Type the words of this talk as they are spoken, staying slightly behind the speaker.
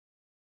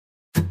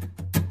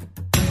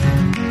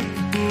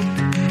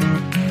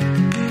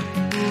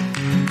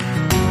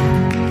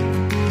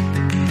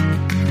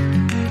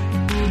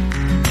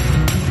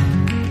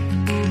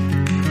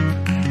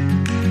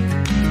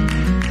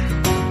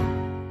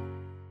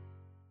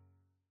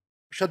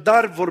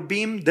Așadar,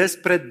 vorbim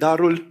despre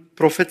darul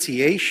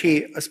profeției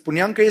și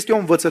spuneam că este o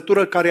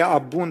învățătură care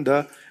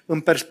abundă în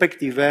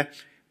perspective,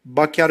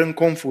 ba chiar în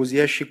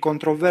confuzie și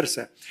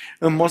controverse.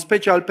 În mod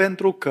special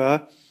pentru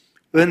că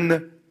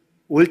în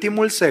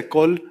ultimul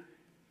secol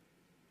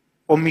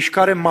o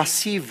mișcare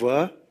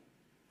masivă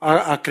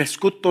a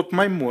crescut tot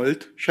mai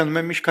mult, și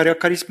anume mișcarea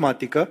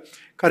carismatică,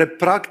 care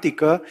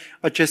practică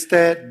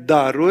aceste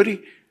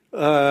daruri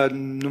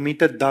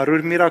numite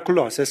daruri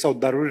miraculoase sau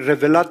daruri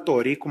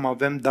revelatorii, cum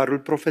avem darul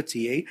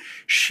profeției,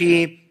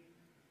 și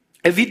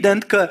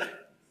evident că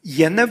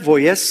e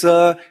nevoie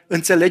să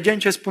înțelegem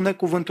ce spune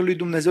cuvântul lui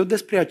Dumnezeu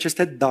despre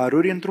aceste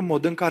daruri într-un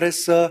mod în care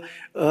să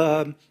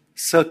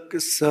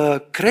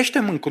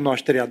creștem în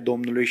cunoașterea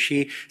Domnului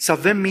și să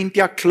avem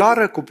mintea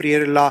clară cu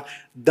privire la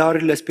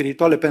darurile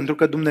spirituale, pentru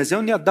că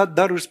Dumnezeu ne-a dat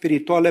daruri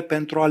spirituale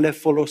pentru a le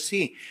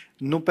folosi,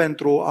 nu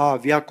pentru a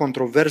avea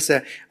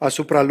controverse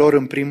asupra lor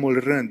în primul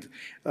rând.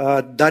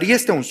 Dar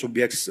este un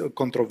subiect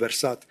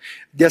controversat.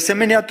 De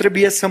asemenea,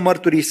 trebuie să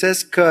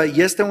mărturisesc că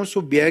este un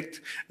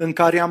subiect în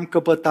care am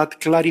căpătat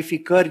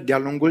clarificări de-a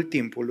lungul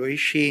timpului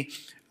și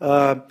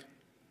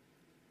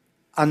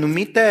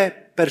anumite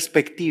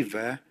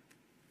perspective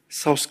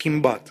s-au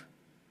schimbat.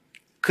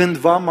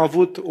 Cândva am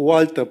avut o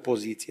altă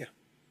poziție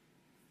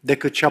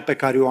decât cea pe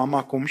care o am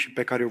acum și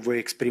pe care o voi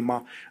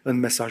exprima în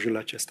mesajul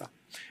acesta.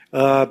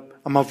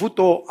 Am avut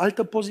o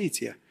altă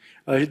poziție,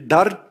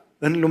 dar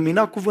în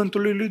lumina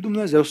cuvântului lui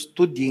Dumnezeu,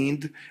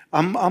 studiind,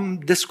 am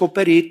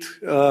descoperit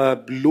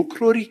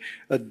lucruri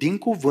din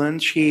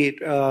cuvânt și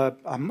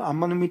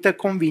am anumite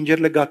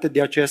convingeri legate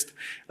de acest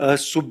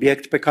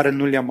subiect pe care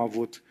nu le-am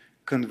avut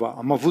cândva.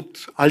 Am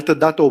avut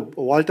altădată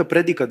o altă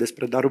predică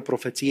despre darul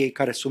profeției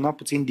care suna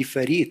puțin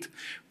diferit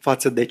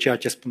față de ceea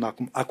ce spun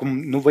acum. Acum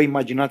nu vă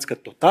imaginați că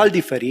total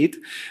diferit,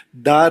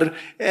 dar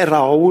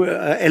erau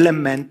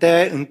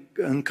elemente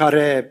în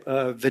care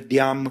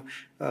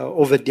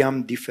o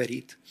vedeam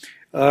diferit.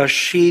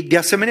 Și de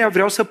asemenea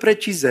vreau să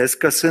precizez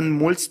că sunt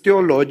mulți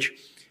teologi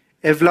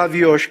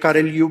evlavioși care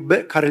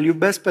îl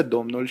iubesc pe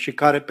Domnul și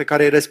pe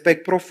care îi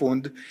respect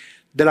profund,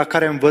 de la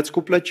care învăț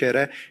cu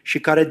plăcere și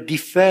care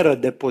diferă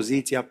de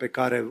poziția pe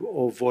care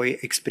o voi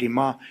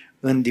exprima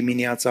în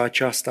dimineața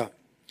aceasta.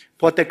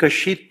 Poate că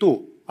și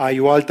tu ai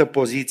o altă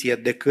poziție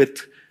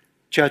decât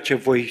ceea ce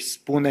voi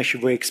spune și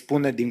voi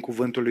expune din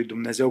cuvântul lui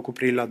Dumnezeu cu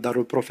privire la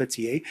darul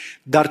profeției,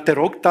 dar te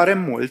rog tare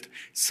mult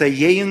să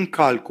iei în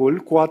calcul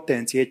cu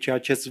atenție ceea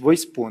ce îți voi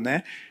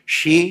spune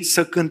și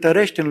să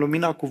cântărești în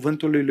lumina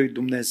cuvântului lui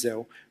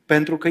Dumnezeu,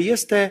 pentru că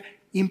este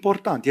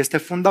important, este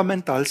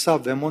fundamental să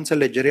avem o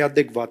înțelegere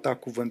adecvată a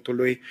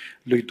cuvântului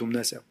lui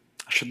Dumnezeu.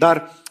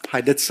 Așadar,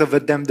 haideți să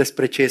vedem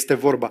despre ce este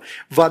vorba.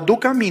 Vă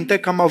aduc aminte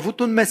că am avut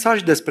un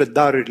mesaj despre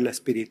darurile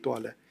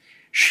spirituale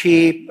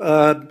și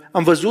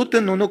am văzut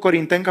în 1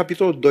 Corinteni,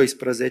 capitolul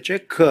 12,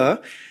 că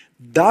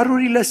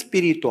darurile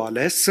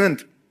spirituale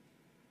sunt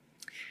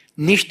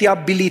niște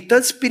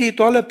abilități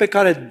spirituale pe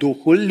care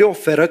Duhul le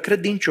oferă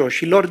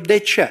credincioșilor. De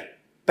ce?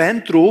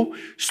 Pentru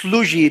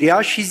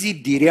slujirea și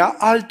zidirea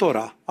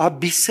altora, a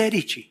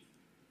bisericii.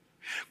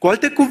 Cu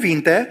alte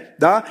cuvinte,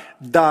 da,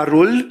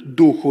 darul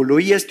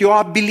Duhului este o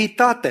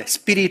abilitate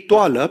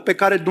spirituală pe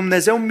care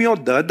Dumnezeu mi-o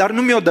dă, dar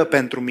nu mi-o dă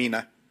pentru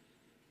mine,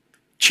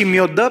 ci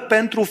mi-o dă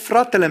pentru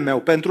fratele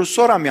meu, pentru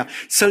sora mea,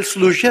 să-l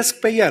slujesc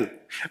pe el.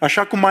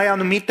 Așa cum ai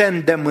anumite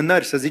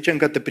îndemânări, să zicem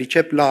că te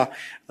pricepi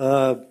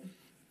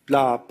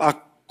la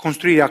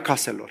construirea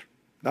caselor.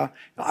 Da?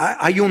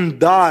 Ai un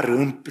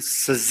dar,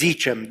 să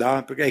zicem,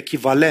 da?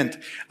 Echivalent.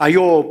 Ai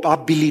o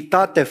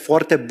abilitate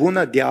foarte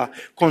bună de a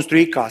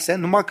construi case,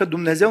 numai că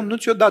Dumnezeu nu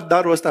ți-a dat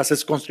darul ăsta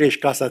să-ți construiești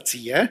casa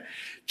ție,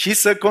 ci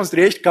să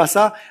construiești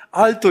casa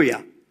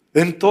altuia.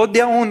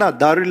 Întotdeauna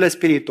darurile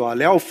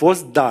spirituale au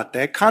fost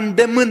date ca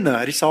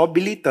îndemânări sau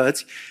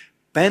abilități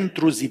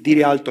pentru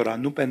zidirea altora,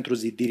 nu pentru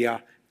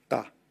zidirea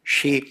ta.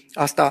 Și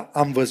asta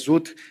am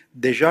văzut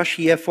deja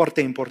și e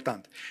foarte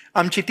important.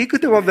 Am citit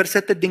câteva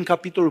versete din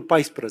capitolul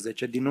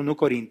 14 din 1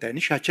 Corinteni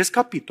și acest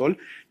capitol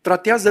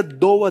tratează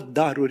două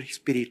daruri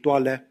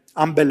spirituale,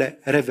 ambele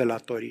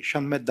revelatorii, și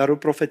anume darul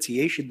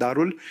profeției și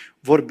darul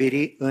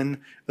vorbirii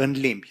în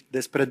limbi.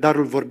 Despre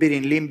darul vorbirii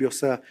în limbi o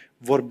să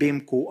vorbim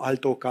cu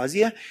altă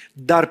ocazie,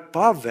 dar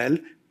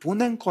Pavel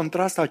pune în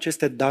contrast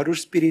aceste daruri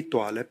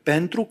spirituale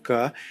pentru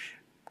că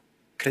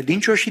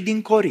credincioșii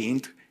din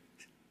Corint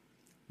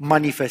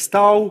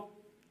manifestau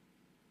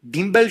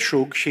din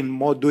belșug și în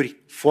moduri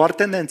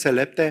foarte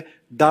neînțelepte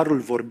darul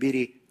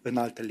vorbirii în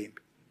alte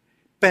limbi.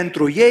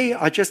 Pentru ei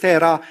acesta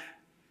era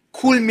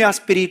culmea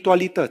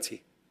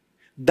spiritualității.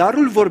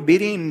 Darul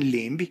vorbirii în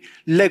limbi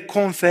le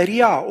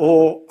conferia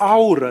o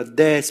aură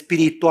de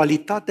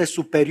spiritualitate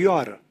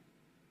superioară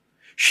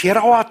și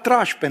erau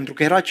atrași pentru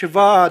că era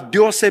ceva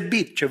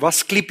deosebit, ceva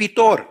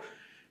sclipitor.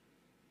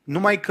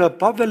 Numai că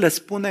Pavel le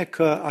spune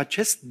că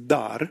acest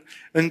dar,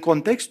 în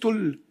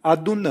contextul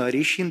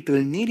adunării și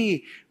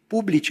întâlnirii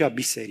publice a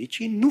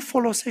bisericii, nu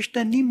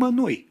folosește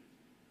nimănui.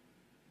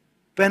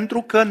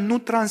 Pentru că nu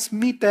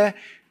transmite,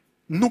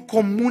 nu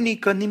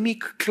comunică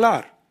nimic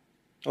clar.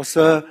 O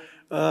să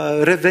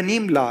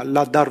revenim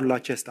la darul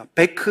acesta.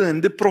 Pe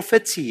când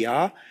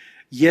profeția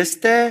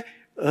este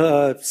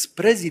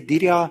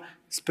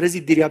spre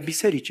zidirea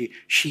bisericii.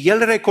 Și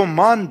el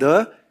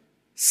recomandă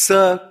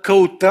să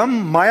căutăm,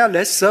 mai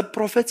ales să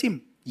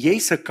profețim. Ei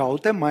să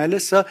caute, mai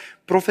ales să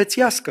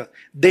profețiască.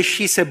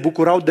 Deși se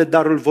bucurau de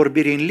darul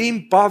vorbirii în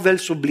limbi, Pavel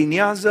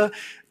subliniază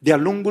de-a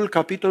lungul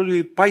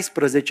capitolului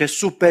 14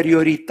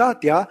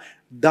 superioritatea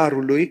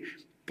darului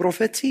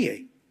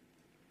profeției.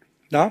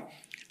 Da?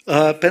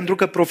 Pentru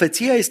că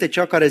profeția este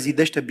cea care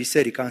zidește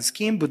biserica. În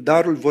schimb,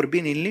 darul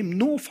vorbirii în limbi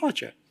nu o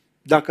face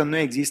dacă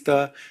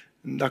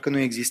nu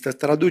există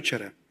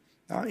traducere.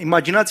 Da?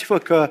 Imaginați-vă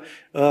că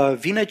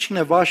vine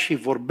cineva și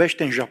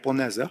vorbește în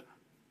japoneză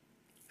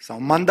sau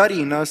în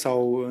mandarină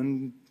sau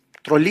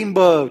într-o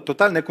limbă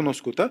total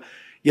necunoscută.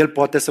 El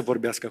poate să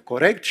vorbească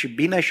corect și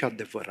bine și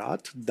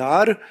adevărat,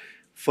 dar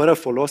fără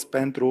folos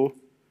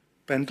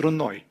pentru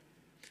noi.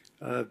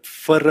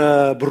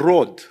 Fără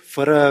rod,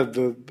 fără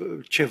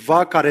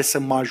ceva care să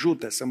mă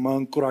ajute, să mă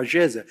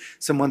încurajeze,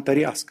 să mă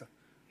întărească.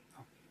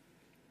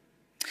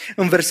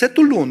 În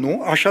versetul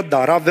 1,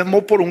 așadar, avem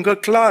o poruncă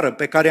clară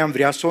pe care am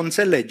vrea să o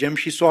înțelegem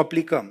și să o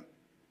aplicăm.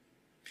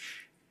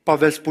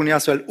 Pavel spune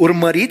astfel: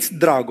 urmăriți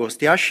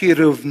dragostea și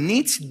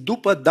râvniți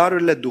după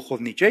darurile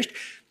duhovnicești,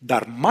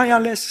 dar mai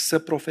ales să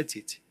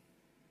profețiți.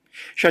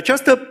 Și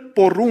această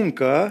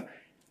poruncă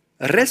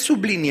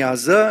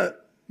resubliniază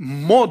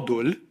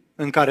modul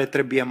în care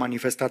trebuie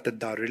manifestate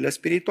darurile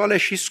spirituale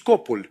și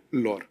scopul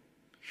lor.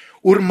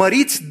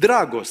 Urmăriți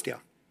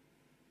dragostea.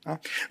 Da?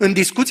 În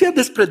discuția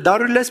despre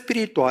darurile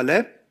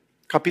spirituale,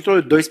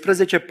 capitolul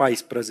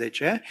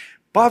 12-14,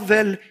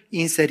 Pavel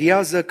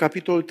inseriază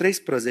capitolul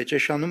 13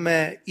 și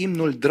anume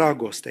imnul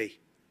dragostei.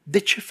 De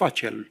ce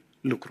face el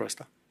lucrul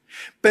ăsta?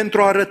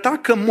 Pentru a arăta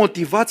că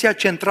motivația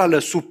centrală,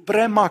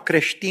 suprema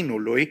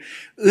creștinului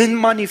în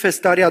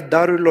manifestarea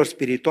darurilor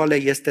spirituale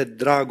este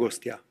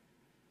dragostea.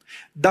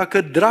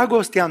 Dacă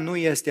dragostea nu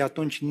este,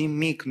 atunci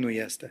nimic nu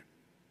este.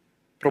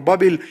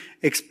 Probabil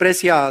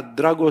expresia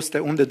dragoste,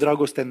 unde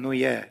dragoste nu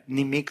e,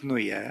 nimic nu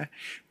e,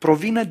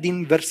 provine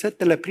din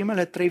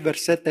primele 3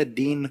 versete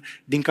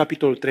din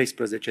capitolul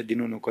 13 din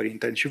 1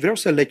 Corinteni. Și vreau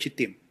să le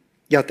citim.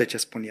 Iată ce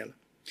spun el.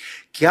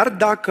 Chiar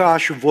dacă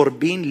aș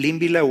vorbi în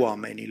limbile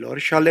oamenilor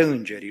și ale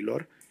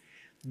îngerilor,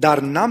 dar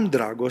n-am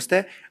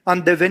dragoste,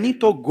 am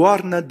devenit o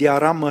goarnă de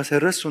aramă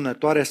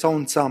răsunătoare sau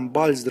un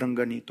țambal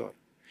zdrângănitor.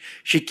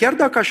 Și chiar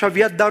dacă aș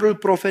avea darul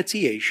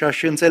profeției și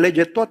aș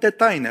înțelege toate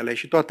tainele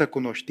și toată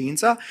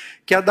cunoștința,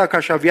 chiar dacă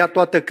aș avea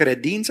toată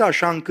credința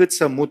așa încât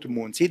să mut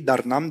munții,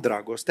 dar n-am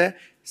dragoste,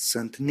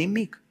 sunt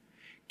nimic.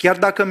 Chiar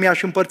dacă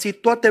mi-aș împărți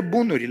toate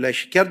bunurile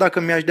și chiar dacă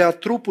mi-aș dea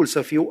trupul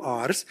să fiu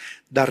ars,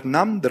 dar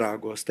n-am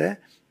dragoste,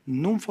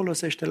 nu-mi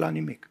folosește la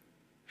nimic.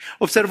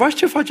 Observați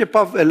ce face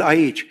Pavel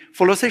aici.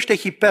 Folosește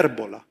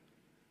hiperbola.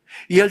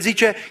 El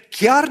zice,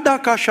 chiar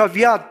dacă aș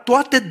avea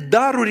toate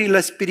darurile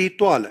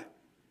spirituale,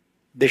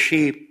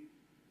 deși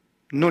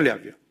nu le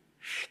avea.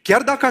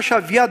 Chiar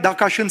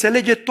dacă aș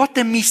înțelege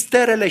toate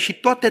misterele și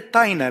toate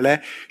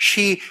tainele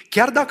și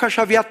chiar dacă aș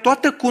avea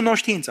toată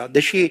cunoștința,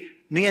 deși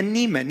nu e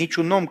nimeni,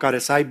 niciun om care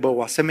să aibă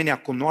o asemenea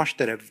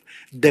cunoaștere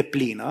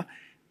deplină,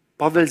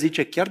 Pavel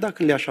zice, chiar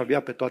dacă le-aș avea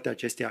pe toate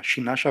acestea și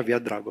n-aș avea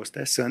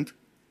dragoste, sunt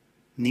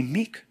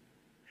nimic.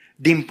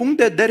 Din punct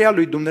de vedere al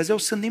lui Dumnezeu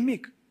sunt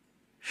nimic.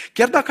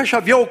 Chiar dacă aș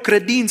avea o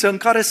credință în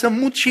care să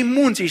mut și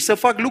munții și să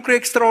fac lucruri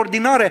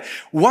extraordinare,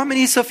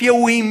 oamenii să fie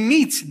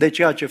uimiți de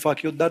ceea ce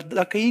fac eu, dar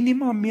dacă în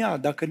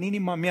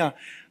inima mea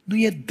nu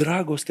e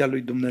dragostea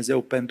lui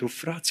Dumnezeu pentru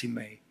frații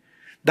mei,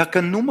 dacă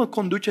nu mă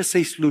conduce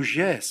să-i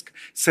slujesc,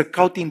 să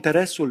caut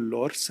interesul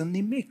lor, sunt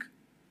nimic.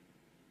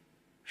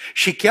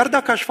 Și chiar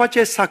dacă aș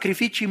face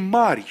sacrificii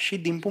mari și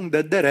din punct de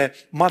vedere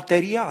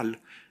material,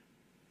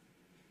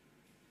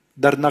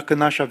 dar dacă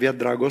n-aș avea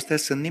dragoste,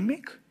 sunt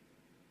nimic.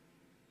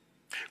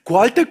 Cu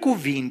alte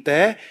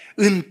cuvinte,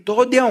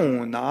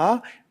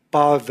 întotdeauna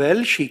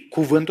Pavel și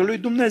cuvântul lui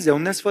Dumnezeu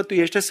ne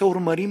sfătuiește să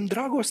urmărim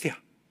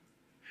dragostea.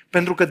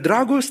 Pentru că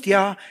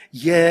dragostea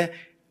e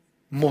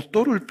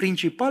motorul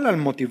principal al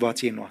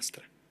motivației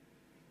noastre.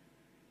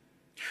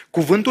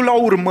 Cuvântul a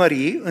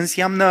urmări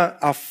înseamnă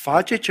a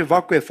face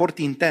ceva cu efort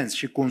intens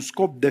și cu un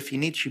scop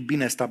definit și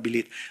bine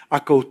stabilit. A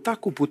căuta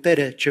cu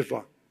putere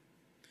ceva.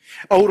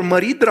 A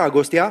urmări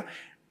dragostea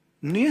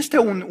nu este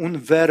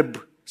un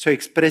verb sau o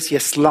expresie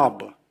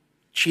slabă,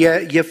 ci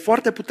e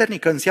foarte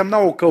puternică. Înseamnă a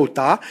o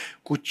căuta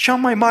cu cea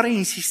mai mare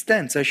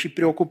insistență și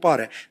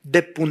preocupare,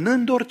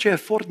 depunând orice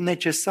efort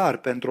necesar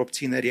pentru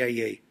obținerea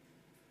ei.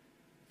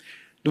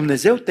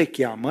 Dumnezeu te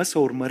cheamă să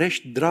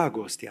urmărești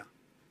dragostea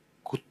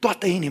cu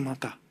toată inima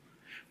ta,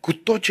 cu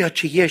tot ceea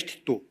ce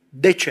ești tu.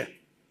 De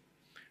ce?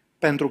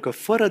 Pentru că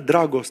fără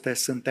dragoste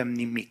suntem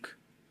nimic.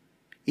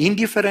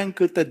 Indiferent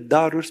câte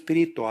daruri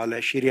spirituale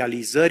și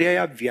realizări ai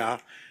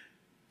avea,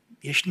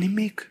 ești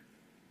nimic.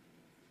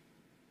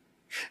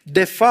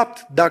 De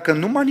fapt, dacă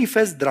nu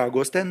manifest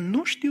dragoste,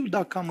 nu știu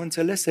dacă am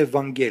înțeles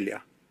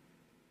Evanghelia.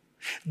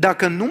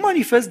 Dacă nu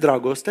manifest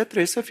dragoste,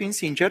 trebuie să fim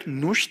sinceri,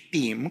 nu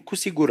știm cu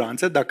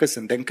siguranță dacă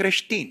suntem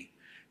creștini.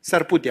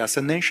 S-ar putea să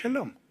ne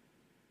înșelăm.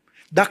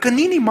 Dacă în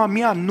inima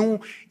mea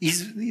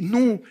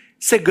nu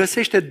se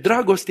găsește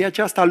dragostea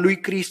aceasta a lui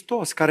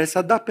Hristos, care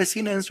s-a dat pe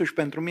sine însuși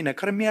pentru mine,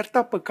 care mi-a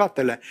iertat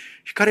păcatele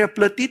și care a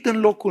plătit în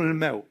locul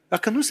meu,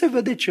 dacă nu se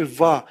vede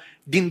ceva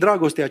din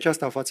dragostea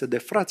aceasta față de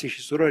frații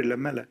și surorile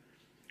mele,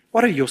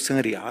 oare eu sunt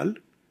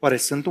real? Oare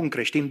sunt un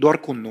creștin doar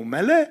cu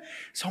numele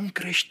sau un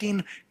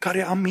creștin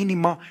care am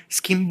inima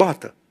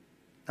schimbată?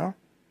 Da?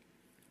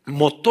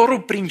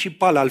 Motorul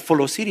principal al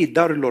folosirii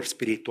darurilor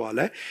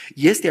spirituale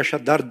este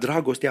așadar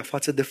dragostea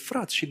față de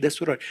frați și de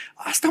surori.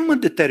 Asta mă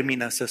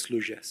determină să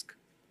slujesc.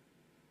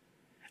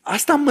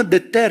 Asta mă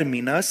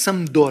determină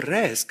să-mi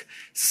doresc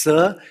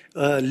să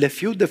le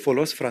fiu de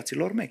folos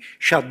fraților mei.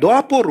 Și a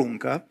doua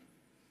poruncă,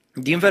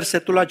 din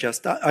versetul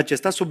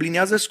acesta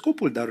subliniază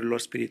scopul darurilor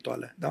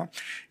spirituale. Da?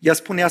 Ea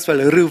spune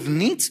astfel: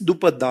 râvniți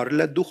după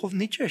darurile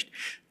duhovnicești,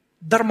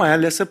 dar mai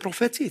ales să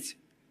profețiți.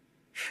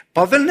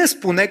 Pavel ne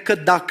spune că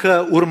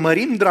dacă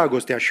urmărim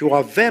dragostea și o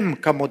avem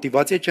ca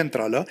motivație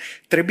centrală,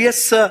 trebuie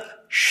să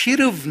și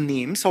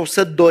râvnim sau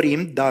să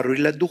dorim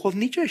darurile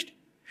duhovnicești.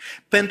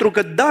 Pentru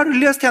că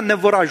darurile astea ne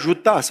vor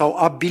ajuta sau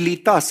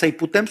abilita să-i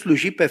putem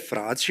sluji pe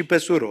frați și pe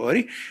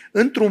surori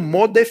într-un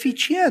mod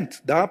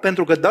eficient. Da?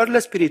 Pentru că darurile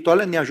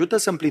spirituale ne ajută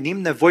să împlinim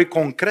nevoi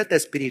concrete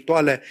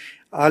spirituale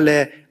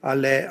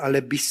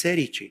ale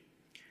bisericii.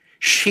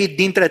 Și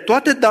dintre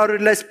toate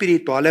darurile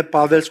spirituale,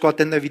 Pavel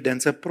scoate în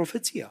evidență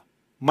profeția.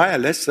 Mai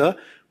ales să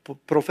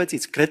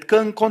profețiți. Cred că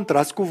în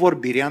contrast cu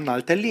vorbirea în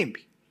alte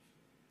limbi.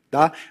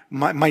 Da?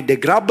 Mai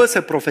degrabă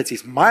să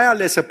profețiți, mai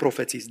ales să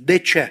profețiți. De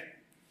ce?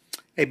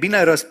 Ei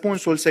bine,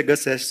 răspunsul se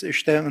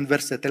găsește în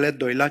versetele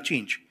 2 la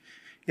 5.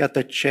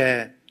 Iată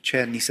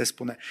ce ni se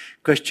spune.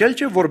 Căci cel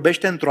ce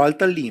vorbește într-o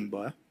altă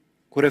limbă,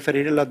 cu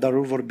referire la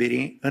darul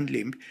vorbirii în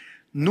limbi,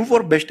 nu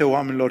vorbește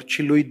oamenilor,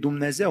 ci lui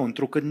Dumnezeu,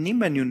 întrucât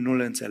nimeni nu-l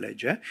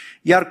înțelege,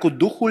 iar cu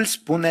Duhul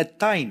spune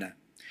taine.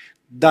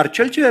 Dar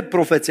cel ce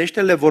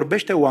profețește le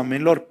vorbește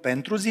oamenilor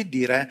pentru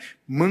zidire,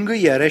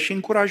 mângâiere și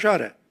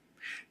încurajare.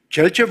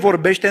 Cel ce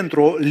vorbește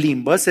într-o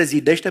limbă se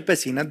zidește pe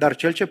sine, dar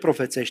cel ce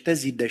profețește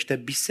zidește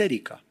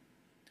biserica.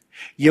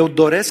 Eu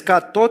doresc ca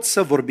toți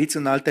să vorbiți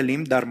în alte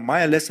limbi, dar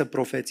mai ales să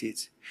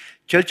profețiți.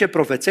 Cel ce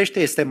profețește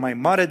este mai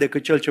mare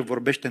decât cel ce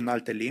vorbește în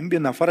alte limbi,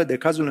 în afară de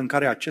cazul în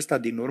care acesta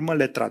din urmă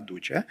le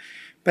traduce,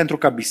 pentru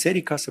ca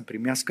biserica să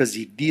primească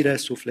zidire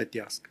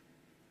sufletească.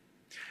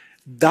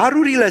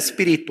 Darurile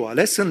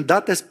spirituale sunt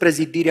date spre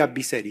zidirea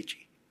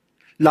bisericii.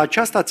 La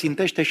aceasta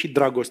țintește și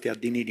dragostea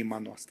din inima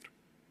noastră.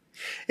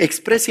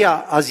 Expresia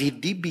a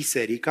zidi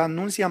biserica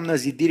nu înseamnă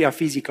zidirea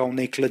fizică a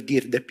unei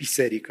clădiri de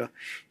biserică,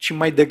 ci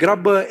mai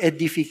degrabă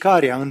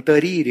edificarea,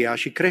 întărirea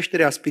și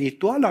creșterea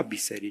spirituală a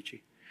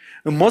bisericii.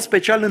 În mod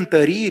special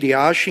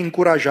întărirea și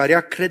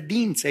încurajarea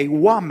credinței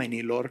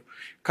oamenilor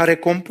care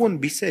compun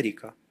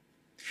biserica.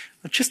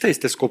 Acesta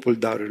este scopul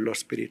darurilor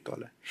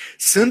spirituale.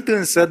 Sunt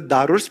însă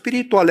daruri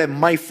spirituale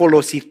mai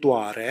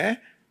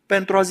folositoare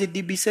pentru a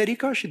zidi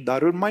biserica și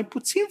daruri mai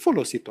puțin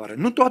folositoare.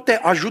 Nu toate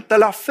ajută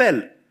la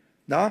fel.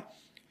 Da?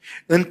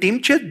 În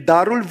timp ce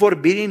darul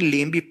vorbirii în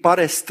limbi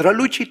pare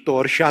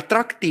strălucitor și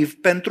atractiv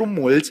pentru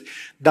mulți,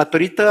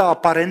 datorită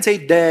aparenței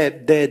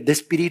de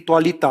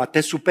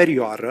spiritualitate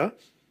superioară,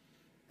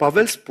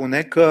 Pavel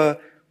spune că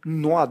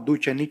nu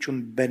aduce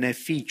niciun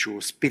beneficiu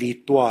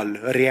spiritual,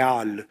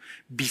 real,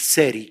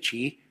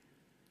 bisericii,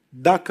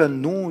 dacă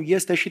nu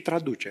este și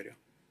traducerea.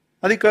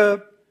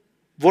 Adică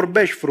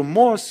vorbești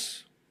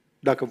frumos,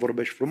 dacă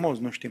vorbești frumos,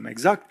 nu știm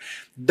exact,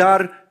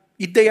 dar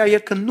ideea e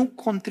că nu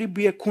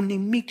contribuie cu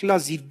nimic la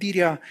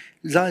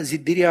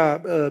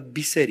zidirea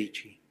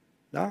bisericii.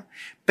 Da?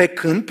 Pe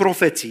când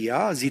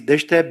profeția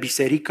zidește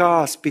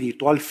biserica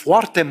spiritual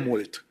foarte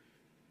mult.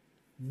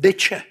 De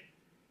ce?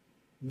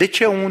 De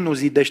ce unul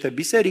zidește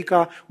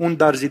biserica, un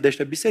dar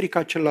zidește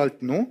biserica,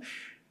 celălalt nu?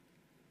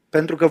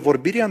 Pentru că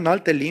vorbirea în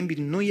alte limbi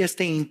nu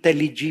este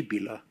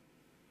inteligibilă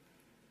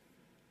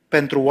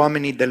pentru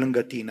oamenii de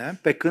lângă tine,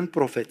 pe când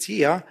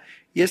profeția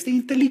este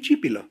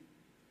inteligibilă.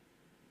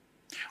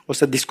 O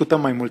să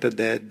discutăm mai multe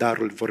de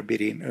darul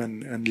vorbirii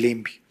în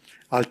limbi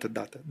altă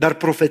dată. Dar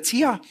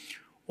profeția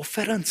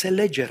oferă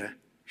înțelegere,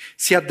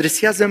 se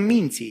adresează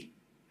minții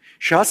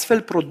și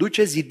astfel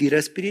produce zidire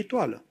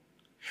spirituală.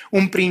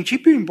 Un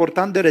principiu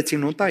important de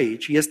reținut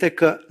aici este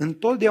că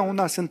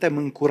întotdeauna suntem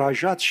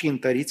încurajați și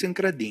întăriți în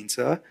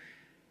credință,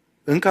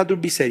 în cadrul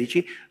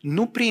bisericii,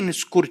 nu prin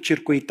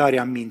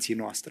scurt-circuitarea minții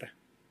noastre,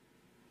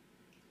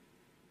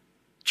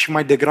 ci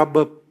mai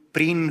degrabă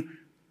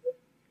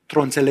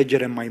printr-o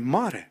înțelegere mai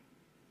mare.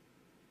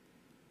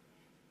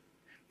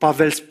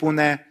 Pavel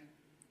spune: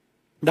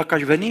 dacă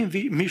aș veni în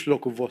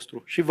mijlocul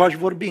vostru și v-aș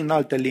vorbi în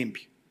alte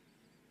limbi,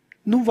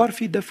 nu v-ar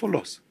fi de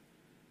folos.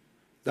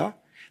 Da?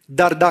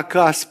 Dar dacă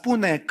aș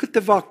spune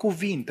câteva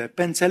cuvinte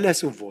pe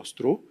înțelesul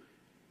vostru,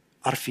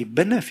 ar fi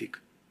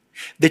benefic.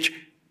 Deci,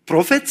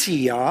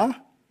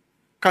 profeția,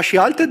 ca și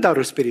alte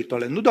daruri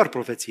spirituale, nu doar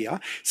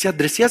profeția, se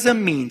adresează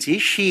minții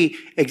și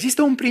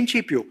există un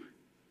principiu.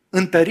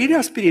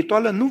 Întărirea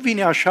spirituală nu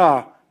vine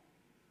așa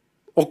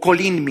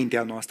ocolind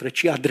mintea noastră,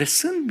 ci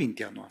adresând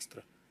mintea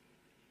noastră,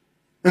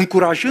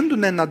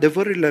 încurajându-ne în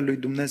adevărurile lui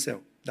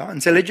Dumnezeu. Da?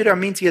 Înțelegerea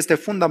minții este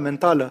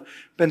fundamentală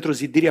pentru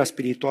zidirea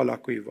spirituală a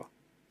cuiva.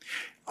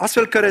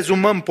 Astfel că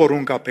rezumăm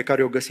porunca pe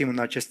care o găsim în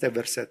aceste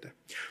versete.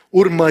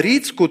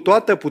 Urmăriți cu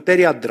toată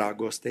puterea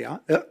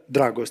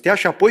dragostea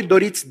și apoi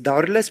doriți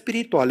darurile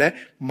spirituale,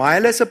 mai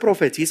ales să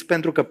profețiți,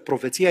 pentru că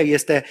profeția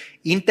este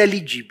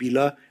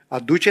inteligibilă,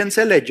 aduce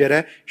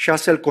înțelegere și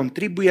astfel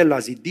contribuie la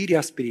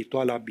zidirea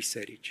spirituală a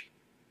bisericii.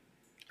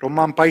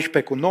 Roman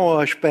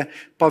 14:19,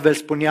 Pavel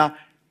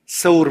spunea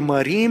să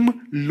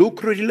urmărim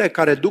lucrurile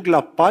care duc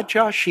la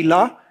pacea și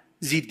la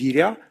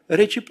zidirea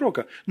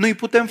reciprocă. Noi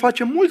putem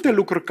face multe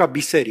lucruri ca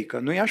biserică,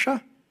 nu-i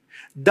așa?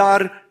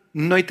 Dar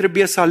noi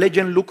trebuie să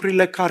alegem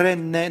lucrurile care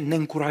ne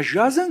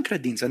încurajează în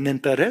credință, ne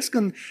întăresc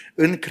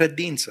în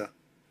credință.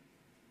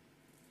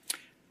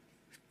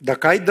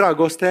 Dacă ai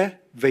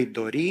dragoste, vei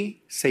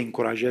dori să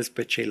încurajezi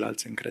pe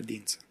ceilalți în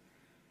credință.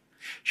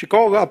 Și ca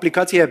o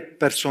aplicație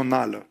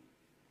personală,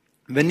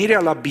 venirea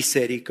la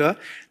biserică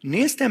nu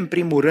este în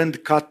primul rând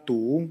ca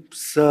tu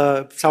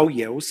sau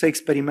eu să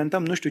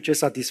experimentăm nu știu ce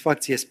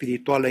satisfacție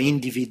spirituală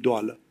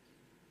individuală,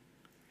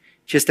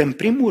 ci este în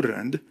primul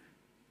rând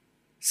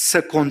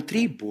să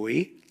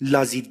contribui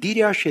la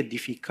zidirea și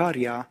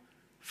edificarea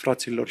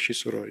fraților și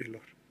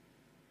surorilor.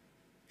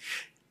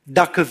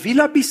 Dacă vii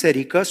la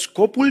biserică,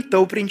 scopul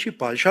tău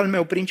principal și al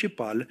meu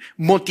principal,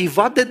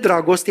 motivat de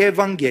dragostea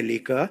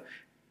evanghelică,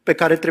 pe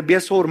care trebuie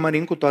să o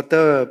urmărim cu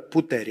toată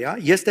puterea,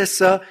 este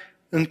să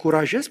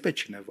încurajezi pe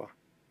cineva,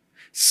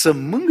 să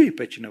mângâi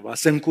pe cineva,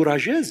 să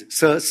încurajezi,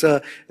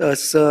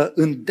 să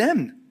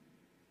îndemn.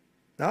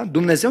 Da?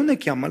 Dumnezeu ne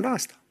cheamă la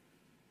asta.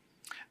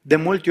 De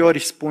multe ori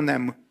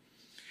spunem,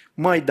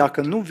 măi,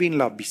 dacă nu vin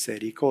la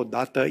biserică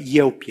odată,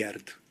 eu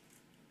pierd.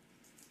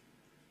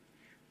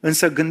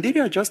 Însă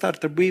gândirea aceasta ar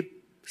trebui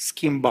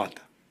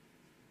schimbată.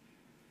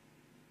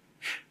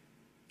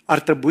 Ar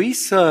trebui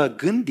să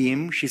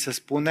gândim și să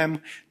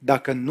spunem,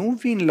 dacă nu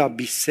vin la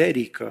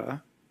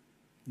biserică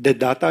de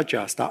data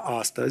aceasta,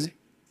 astăzi,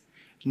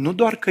 nu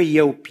doar că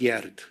eu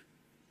pierd,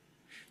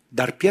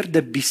 dar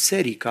pierde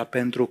biserica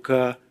pentru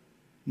că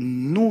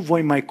nu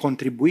voi mai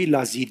contribui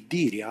la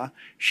zidirea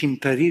și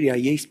întărirea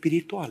ei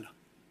spirituală.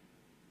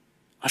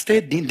 Asta e,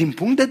 din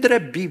punct de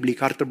vedere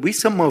biblic, ar trebui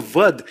să mă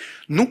văd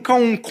nu ca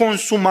un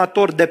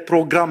consumator de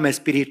programe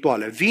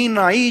spirituale. Vin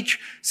aici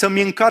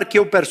să-mi încarc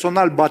eu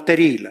personal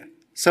bateriile,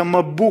 să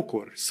mă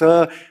bucur,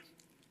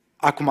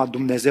 Acum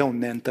Dumnezeu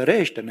ne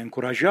întărește, ne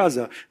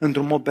încurajează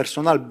într-un mod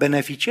personal,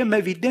 beneficiem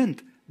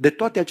evident de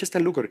toate aceste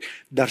lucruri.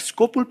 Dar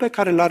scopul pe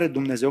care îl are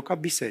Dumnezeu ca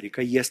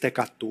biserică este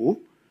ca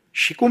tu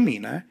și cu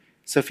mine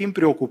să fim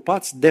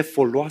preocupați de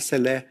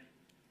foloasele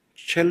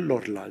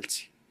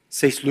celorlalți.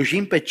 Să-i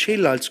slujim pe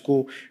ceilalți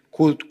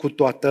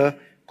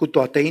cu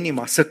toată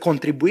inima, să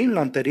contribuim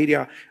la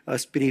întărirea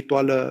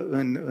spirituală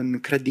în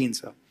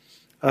credință.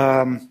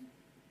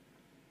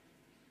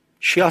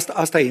 Și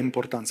asta e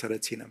important să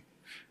reținem.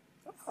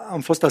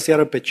 Am fost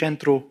aseară pe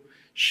centru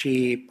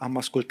și am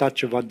ascultat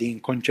ceva din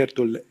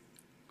concertul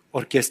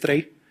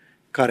orchestrei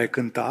care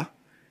cânta,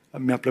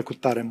 mi-a plăcut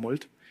tare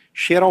mult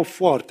și erau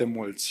foarte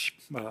mulți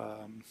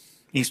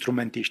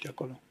instrumentiști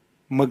acolo.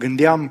 Mă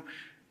gândeam,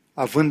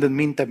 având în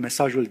minte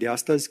mesajul de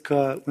astăzi,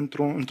 că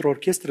într-o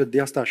orchestră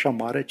de asta așa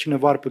mare,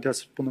 cineva ar putea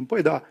să spună,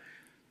 păi da,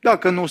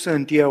 dacă nu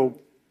sunt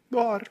eu,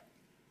 doar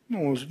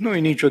nu e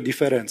nicio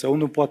diferență,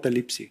 unul poate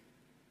lipsi.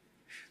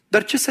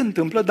 Dar ce se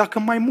întâmplă dacă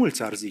mai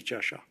mulți ar zice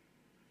așa?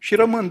 Și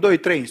rămân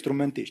 2-3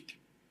 instrumentiști.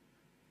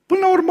 Până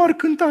la urmă ar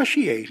cânta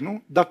și ei,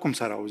 nu? Dar cum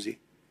s-ar auzi?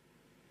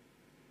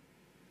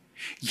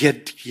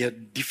 E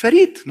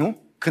diferit,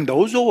 nu? Când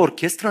auzi o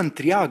orchestră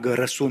întreagă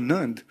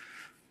răsunând,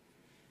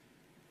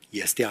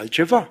 este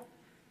altceva.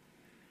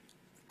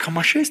 Cam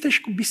așa este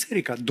și cu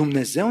biserica.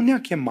 Dumnezeu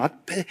ne-a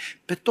chemat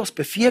pe toți,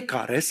 pe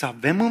fiecare, să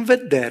avem în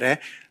vedere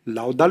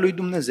lauda lui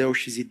Dumnezeu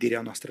și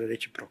zidirea noastră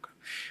reciprocă.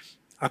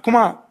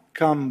 Acum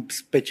că am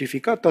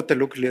specificat toate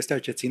lucrurile astea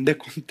ce țin de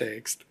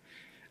context,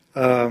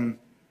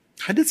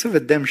 haideți să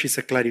vedem și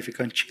să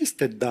clarificăm ce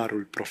este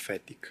darul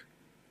profetic.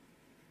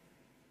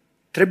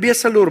 Trebuie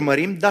să-l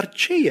urmărim, dar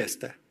ce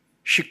este?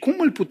 Și cum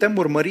îl putem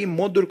urmări în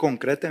moduri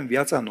concrete în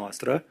viața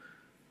noastră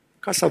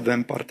ca să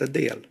avem parte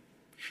de el?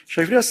 Și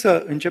aș vrea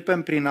să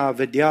începem prin a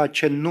vedea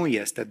ce nu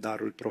este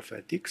darul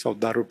profetic sau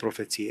darul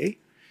profeției,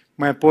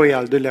 mai apoi,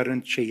 al doilea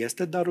rând, ce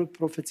este darul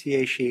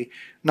profeției și,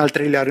 în al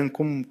treilea rând,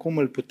 cum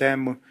îl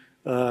putem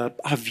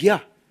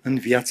avea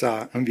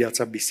în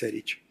viața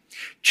bisericii.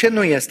 Ce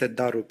nu este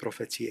darul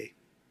profeției?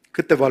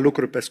 Câteva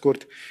lucruri pe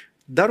scurt.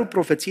 Darul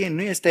profeției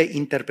nu este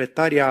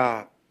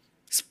interpretarea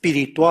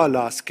spirituală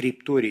a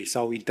Scripturii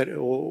sau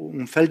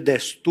un fel de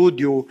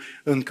studiu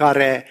în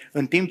care,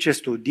 în timp ce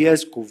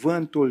studiezi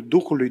cuvântul,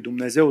 Duhul lui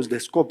Dumnezeu îți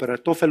descoperă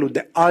tot felul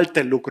de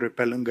alte lucruri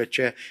pe lângă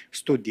ce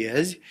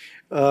studiezi.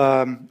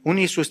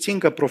 Unii susțin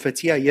că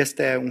profeția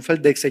este un fel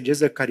de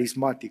exegeză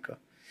carismatică.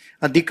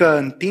 Adică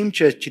în timp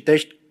ce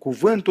citești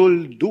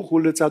cuvântul,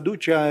 Duhul îți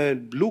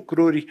aduce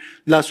lucruri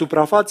la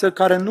suprafață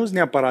care nu sunt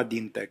neapărat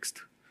din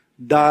text,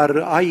 dar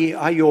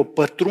ai o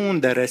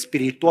pătrundere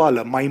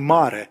spirituală mai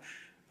mare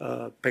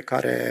pe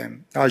care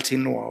alții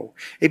nu au.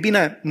 Ei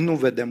bine, nu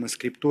vedem în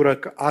Scriptură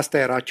că asta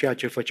era ceea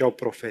ce făceau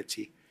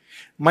profeții.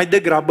 Mai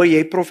degrabă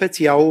ei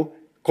profețiau,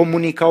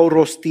 comunicau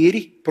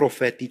rostiri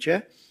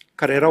profetice,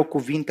 care erau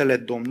cuvintele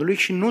Domnului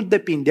și nu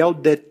depindeau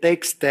de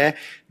texte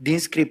din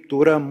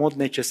Scriptură în mod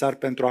necesar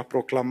pentru a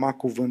proclama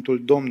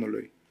cuvântul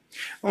Domnului.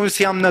 Nu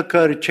înseamnă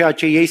că ceea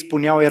ce ei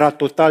spuneau era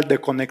total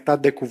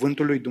deconectat de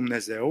cuvântul lui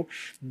Dumnezeu,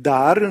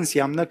 dar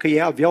înseamnă că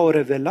ei aveau o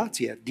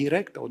revelație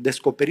directă, o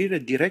descoperire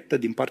directă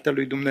din partea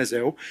lui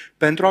Dumnezeu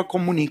pentru a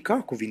comunica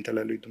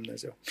cuvintele lui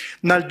Dumnezeu.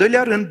 În al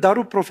doilea rând,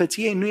 darul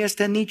profeției nu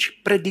este nici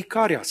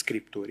predicarea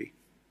Scripturii.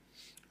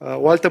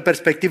 O altă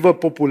perspectivă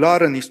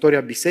populară în istoria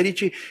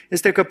bisericii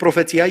este că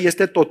profeția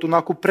este tot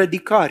una cu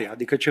predicarea,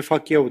 adică ce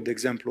fac eu, de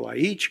exemplu,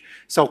 aici,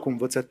 sau cu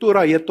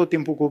învățătura, e tot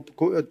timpul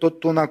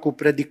tot una cu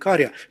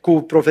predicarea,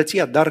 cu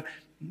profeția, dar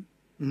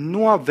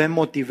nu avem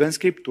motive în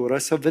Scriptură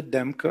să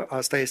vedem că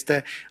asta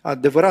este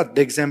adevărat.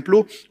 De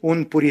exemplu,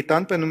 un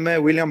puritan pe nume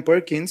William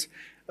Perkins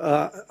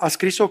a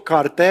scris o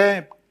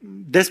carte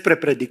despre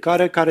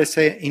predicare care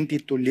se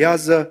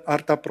intitulează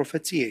Arta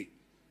profeției.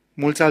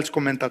 Mulți alți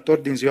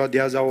comentatori din ziua de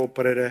azi au o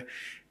părere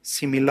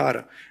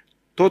similară.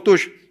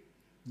 Totuși,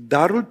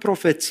 darul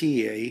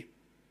profeției,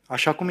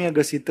 așa cum e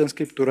găsit în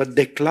Scriptură,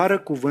 declară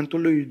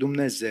cuvântul lui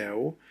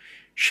Dumnezeu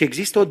și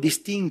există o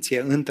distinție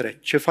între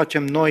ce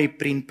facem noi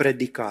prin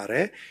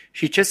predicare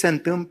și ce se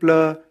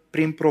întâmplă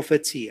prin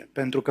profeție.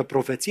 Pentru că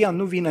profeția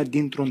nu vine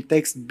dintr-un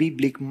text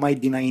biblic mai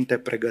dinainte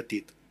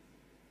pregătit.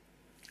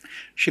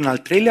 Și în al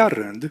treilea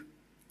rând,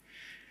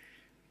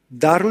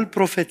 darul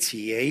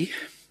profeției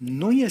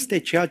nu este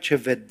ceea ce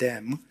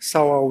vedem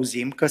sau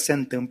auzim că se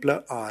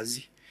întâmplă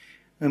azi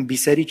în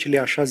bisericile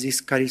așa zis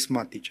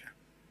carismatice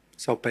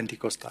sau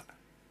penticostale.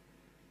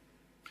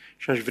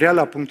 Și aș vrea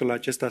la punctul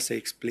acesta să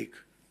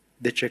explic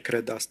de ce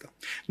cred asta.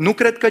 Nu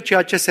cred că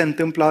ceea ce se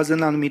întâmplă azi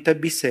în anumite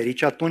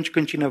biserici, atunci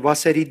când cineva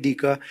se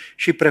ridică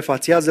și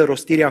prefațiază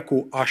rostirea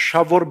cu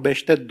așa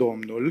vorbește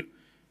Domnul,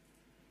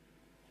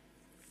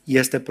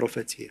 este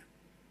profeție.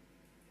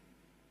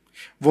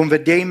 Vom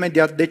vedea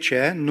imediat de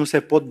ce nu se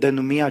pot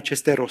denumi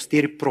aceste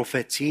rostiri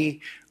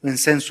profeții în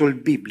sensul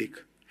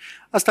biblic.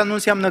 Asta nu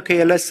înseamnă că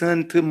ele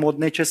sunt în mod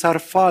necesar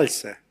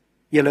false.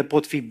 Ele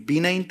pot fi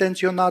bine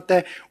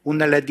intenționate,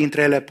 unele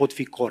dintre ele pot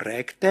fi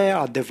corecte,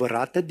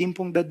 adevărate din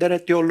punct de vedere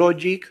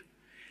teologic,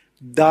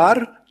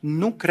 dar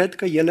nu cred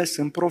că ele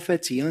sunt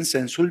profeții în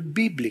sensul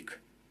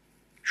biblic.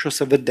 Și o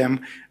să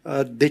vedem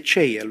de ce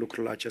e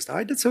lucrul acesta.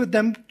 Haideți să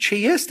vedem ce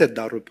este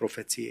darul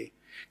profeției.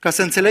 Ca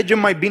să înțelegem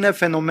mai bine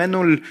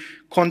fenomenul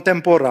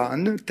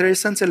contemporan, trebuie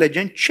să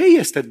înțelegem ce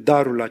este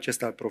darul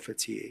acesta al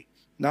profeției.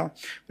 Da?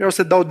 Vreau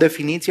să dau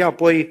definiția,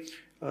 apoi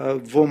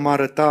vom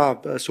arăta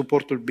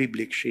suportul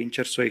biblic și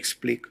încerc să o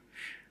explic.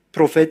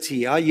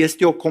 Profeția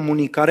este o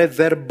comunicare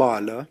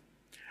verbală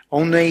a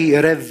unei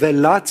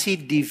revelații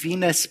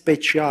divine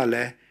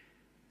speciale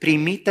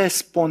primite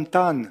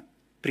spontan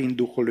prin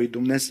Duhul lui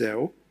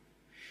Dumnezeu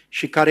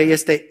și care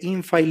este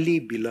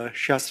infailibilă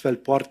și astfel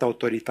poartă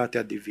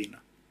autoritatea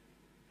divină.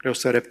 Vreau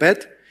să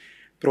repet,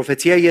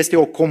 profeția este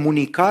o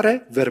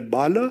comunicare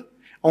verbală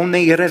a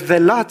unei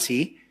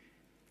revelații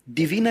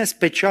divine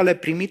speciale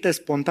primite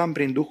spontan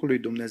prin Duhul lui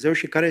Dumnezeu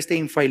și care este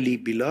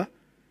infailibilă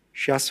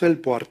și astfel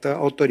poartă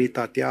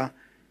autoritatea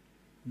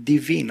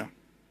divină.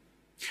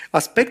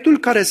 Aspectul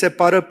care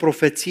separă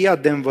profeția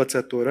de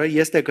învățătură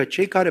este că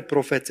cei care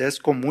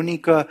profețesc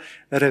comunică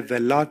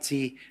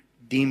revelații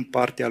din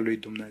partea lui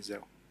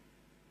Dumnezeu.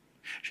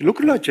 Și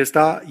lucrul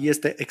acesta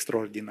este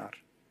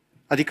extraordinar.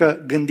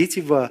 Adică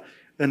gândiți-vă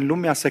în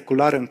lumea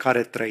seculară în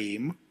care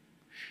trăim,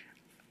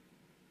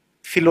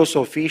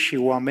 filosofii și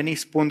oamenii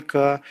spun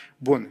că,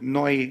 bun,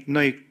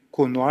 noi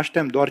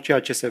cunoaștem doar ceea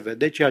ce se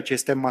vede, ceea ce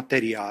este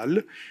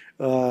material,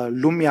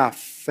 lumea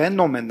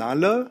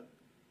fenomenală,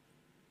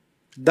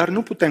 dar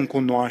nu putem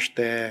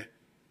cunoaște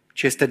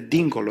ce este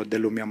dincolo de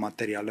lumea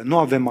materială. Nu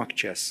avem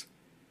acces.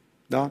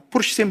 Da?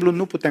 Pur și simplu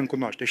nu putem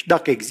cunoaște. Și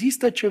dacă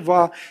există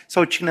ceva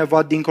sau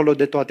cineva dincolo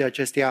de toate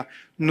acestea,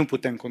 nu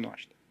putem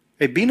cunoaște.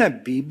 E bine,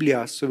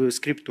 Biblia,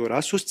 Scriptura,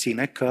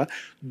 susține că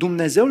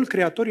Dumnezeul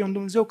Creator e un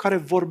Dumnezeu care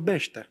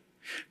vorbește,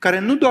 care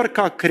nu doar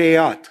că a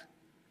creat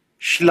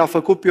și l-a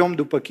făcut pe om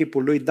după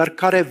chipul lui, dar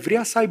care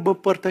vrea să aibă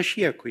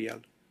părtășie cu el,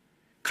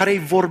 care îi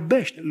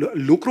vorbește,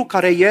 lucru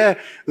care e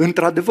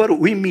într-adevăr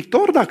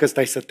uimitor dacă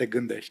stai să te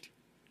gândești.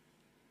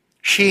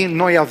 Și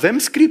noi avem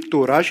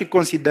Scriptura și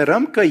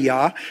considerăm că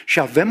ea și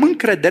avem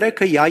încredere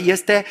că ea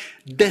este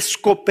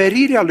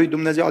descoperirea lui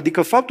Dumnezeu.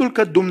 Adică faptul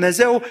că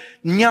Dumnezeu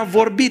ne-a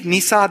vorbit, ni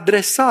s-a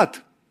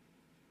adresat.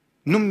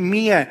 Nu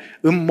mie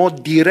în mod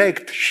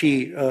direct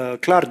și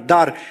clar,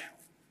 dar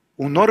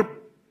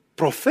unor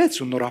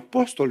profeți, unor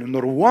apostoli,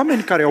 unor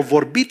oameni care au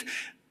vorbit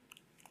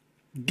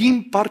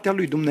din partea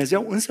lui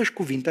Dumnezeu, însăși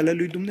cuvintele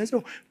lui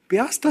Dumnezeu. Pe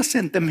asta se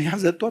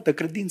întemeiază toată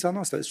credința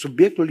noastră.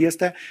 Subiectul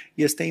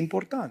este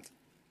important.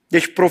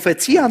 Deci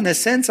profeția, în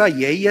esența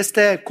ei,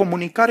 este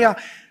comunicarea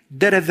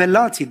de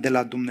revelații de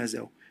la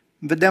Dumnezeu.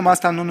 Vedem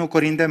asta în 1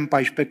 Corinteni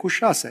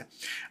 14:6.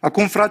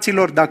 Acum,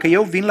 fraților, dacă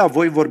eu vin la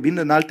voi vorbind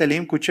în alte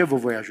limbi, cu ce vă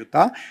voi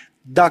ajuta?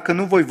 dacă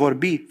nu voi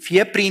vorbi,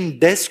 fie prin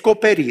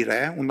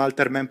descoperire, un alt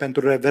termen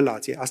pentru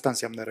revelație, asta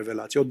înseamnă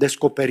revelație, o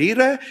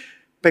descoperire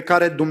pe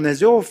care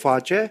Dumnezeu o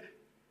face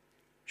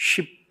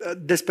și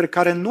despre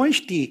care nu ai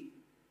ști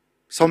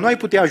sau nu ai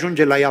putea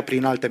ajunge la ea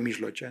prin alte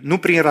mijloace. Nu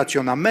prin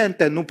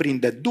raționamente, nu prin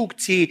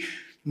deducții,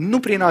 nu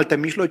prin alte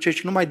mijloace,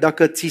 ci numai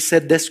dacă ți se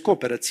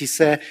descoperă,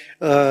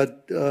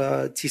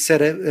 ți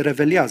se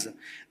revelează.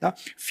 Da?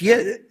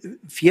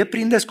 Fie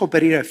prin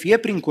descoperire, fie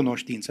prin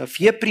cunoștință,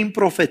 fie prin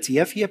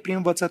profeție, fie prin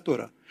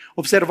învățătură.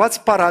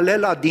 Observați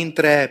paralela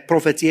dintre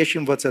profeție și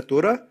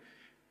învățătură?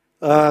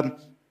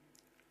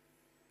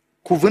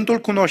 Cuvântul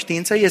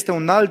cunoștință este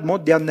un alt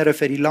mod de a ne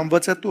referi la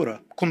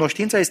învățătură.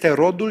 Cunoștința este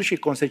rodul și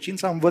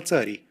consecința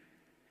învățării.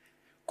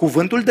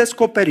 Cuvântul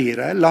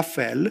descoperire, la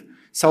fel,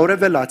 sau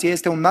revelație,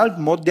 este un alt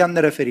mod de a ne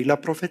referi la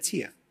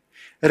profeție.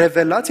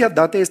 Revelația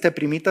dată este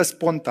primită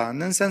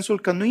spontan, în sensul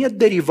că nu e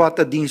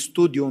derivată din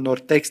studiul unor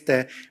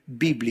texte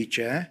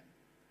biblice,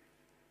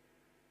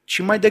 ci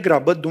mai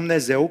degrabă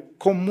Dumnezeu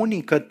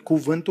comunică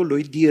cuvântul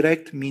lui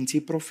direct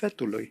minții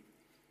profetului.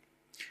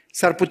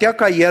 S-ar putea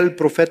ca el,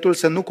 profetul,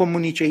 să nu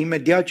comunice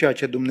imediat ceea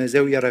ce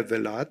Dumnezeu i-a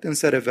revelat,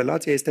 însă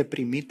revelația este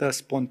primită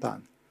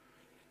spontan.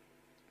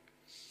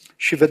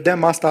 Și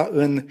vedem asta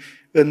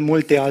în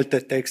multe alte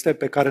texte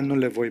pe care nu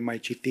le voi mai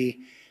citi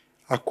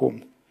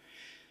acum.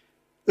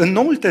 În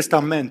Noul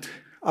Testament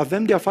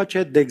avem de a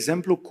face, de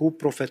exemplu, cu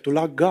profetul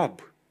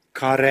Agab,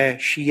 care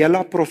și el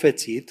a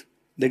profețit,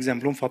 de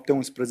exemplu în Fapte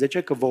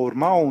 11, că va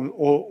urma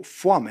o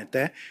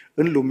foamete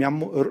în lumea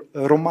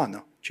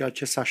romană, ceea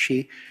ce s-a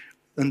și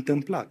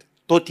întâmplat.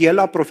 Tot el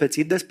a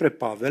profețit despre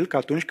Pavel că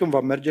atunci când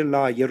va merge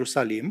la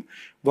Ierusalim,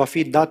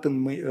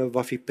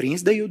 va fi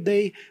prins de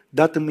iudei,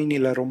 dat în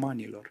mâinile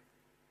romanilor.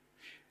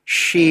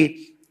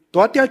 Și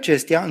toate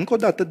acestea, încă o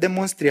dată,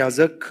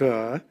 demonstrează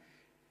că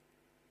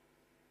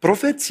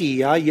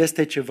profeția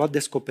este ceva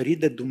descoperit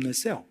de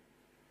Dumnezeu.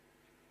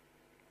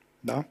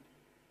 Da?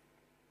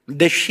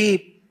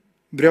 Deși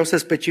vreau să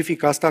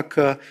specific asta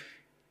că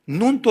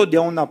nu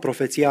întotdeauna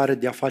profeția are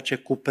de a face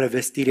cu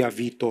prevestirea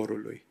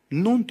viitorului.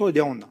 Nu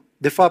întotdeauna.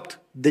 De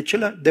fapt,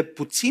 de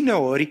puține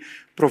ori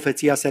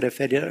profeția se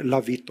referă la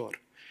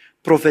viitor.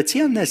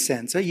 Profeția, în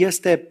esență,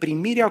 este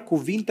primirea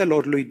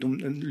cuvintelor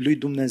lui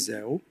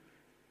Dumnezeu,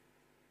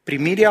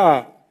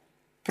 primirea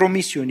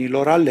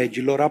promisiunilor, a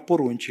legilor, a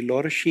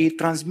poruncilor și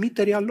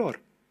transmiterea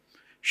lor.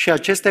 Și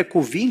aceste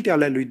cuvinte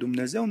ale lui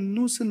Dumnezeu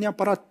nu sunt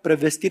neapărat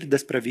prevestiri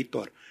despre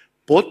viitor.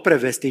 Pot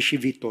prevesti și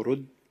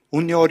viitorul,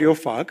 uneori o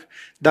fac,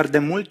 dar de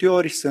multe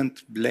ori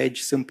sunt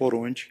legi, sunt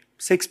porunci,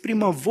 se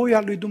exprimă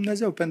voia lui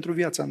Dumnezeu pentru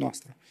viața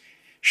noastră.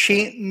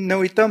 Și ne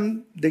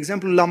uităm, de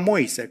exemplu, la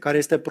Moise, care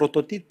este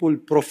prototipul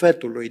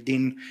profetului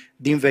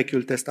din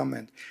Vechiul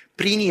Testament.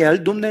 Prin el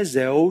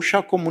Dumnezeu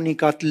și-a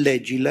comunicat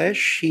legile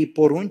și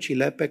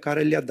poruncile pe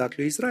care le-a dat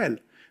lui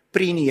Israel.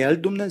 Prin el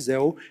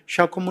Dumnezeu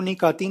și-a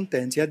comunicat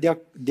intenția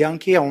de a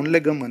încheia un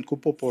legământ cu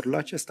poporul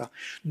acesta.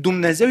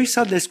 Dumnezeu i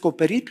s-a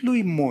descoperit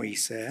lui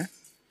Moise,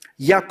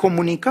 i-a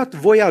comunicat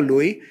voia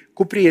lui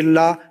cu privire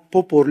la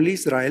poporul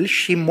Israel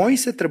și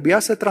Moise trebuia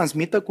să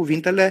transmită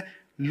cuvintele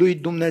lui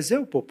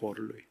Dumnezeu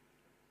poporului.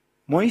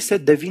 Moise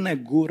devine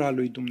gura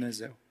lui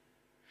Dumnezeu.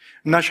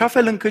 În așa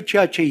fel încât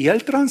ceea ce el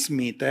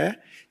transmite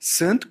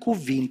sunt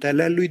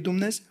cuvintele lui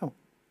Dumnezeu.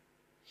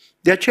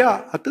 De aceea,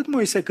 atât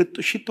Moise cât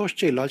și toți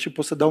ceilalți, și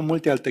pot să dau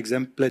multe alte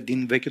exemple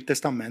din Vechiul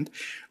Testament,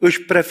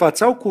 își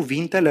prefațau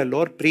cuvintele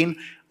lor prin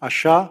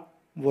așa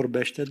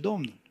vorbește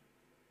Domnul.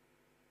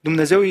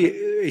 Dumnezeu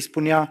îi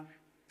spunea,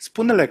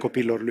 spune-le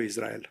copiilor lui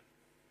Israel,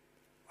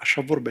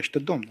 așa vorbește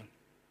Domnul.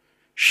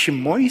 Și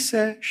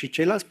Moise și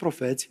ceilalți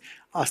profeți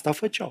asta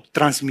făceau.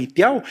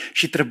 Transmiteau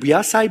și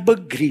trebuia să aibă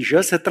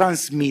grijă să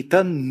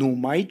transmită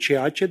numai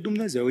ceea ce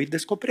Dumnezeu îi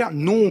descoperea.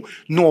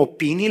 Nu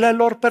opiniile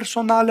lor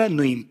personale,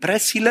 nu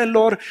impresiile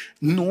lor,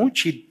 nu,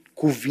 ci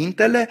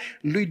cuvintele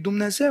lui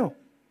Dumnezeu.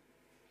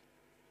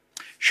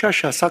 Și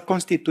așa s-a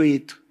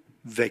constituit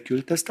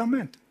Vechiul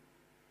Testament.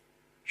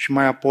 Și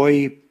mai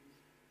apoi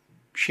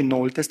și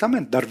Noul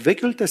Testament. Dar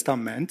Vechiul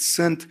Testament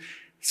sunt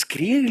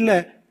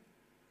scrierile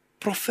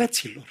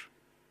profeților.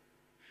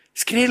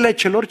 Scrierile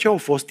celor ce au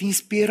fost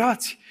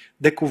inspirați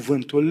de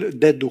cuvântul,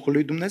 de Duhul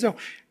lui Dumnezeu.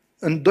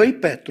 În 2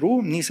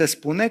 Petru ni se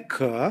spune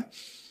că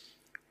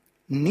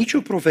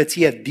nicio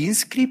profeție din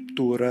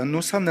Scriptură nu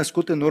s-a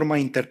născut în urma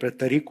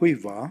interpretării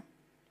cuiva,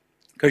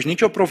 căci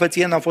nicio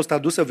profeție n-a fost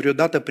adusă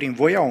vreodată prin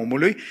voia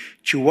omului,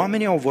 ci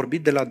oamenii au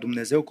vorbit de la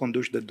Dumnezeu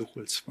conduși de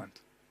Duhul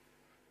Sfânt.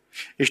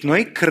 Deci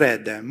noi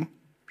credem,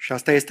 și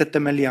asta este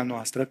temelia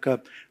noastră,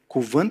 că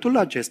cuvântul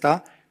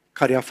acesta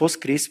care a fost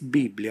scris,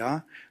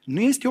 Biblia,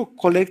 nu este o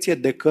colecție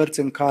de cărți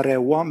în care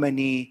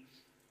oamenii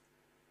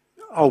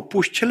au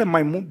pus cele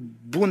mai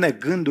bune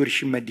gânduri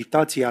și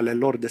meditații ale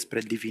lor despre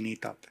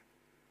divinitate.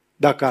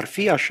 Dacă ar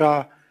fi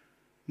așa,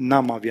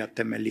 n-am avea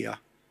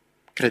temelia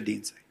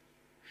credinței.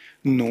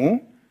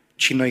 Nu,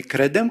 ci noi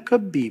credem că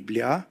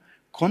Biblia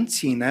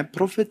conține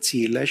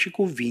profețiile și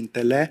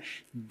cuvintele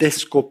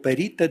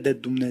descoperite de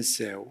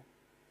Dumnezeu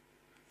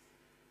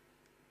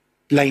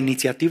la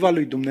inițiativa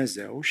lui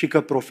Dumnezeu și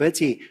că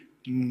profeții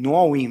nu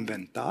au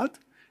inventat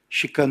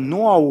și că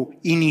nu au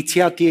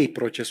inițiat ei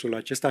procesul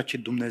acesta, ci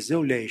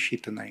Dumnezeu le-a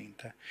ieșit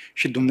înainte.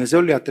 Și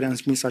Dumnezeu le-a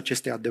transmis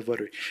aceste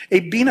adevăruri.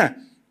 Ei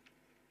bine,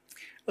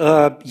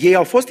 ei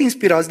au fost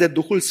inspirați de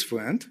Duhul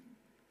Sfânt,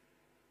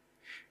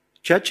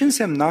 ceea ce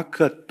însemna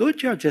că tot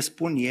ceea ce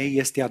spun ei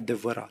este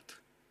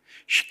adevărat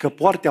și că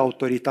poartă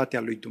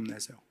autoritatea lui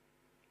Dumnezeu.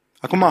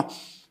 Acum,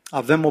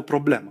 avem o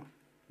problemă.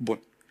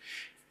 Bun.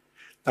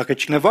 Dacă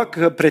cineva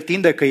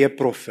pretinde că e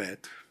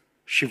profet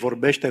și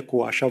vorbește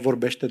cu așa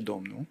vorbește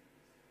Domnul,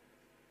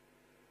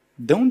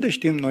 de unde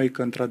știm noi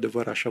că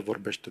într-adevăr așa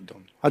vorbește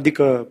Domnul?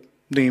 Adică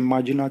din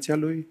imaginația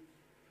lui?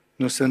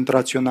 Nu sunt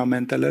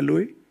raționamentele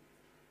lui?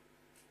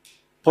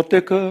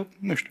 Poate că,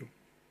 nu știu,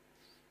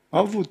 a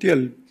avut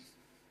el.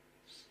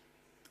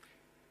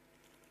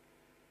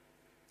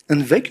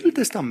 În Vechiul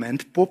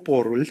Testament,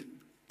 poporul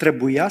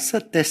trebuia să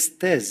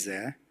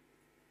testeze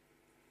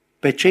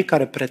pe cei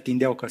care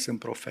pretindeau că sunt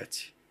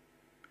profeți.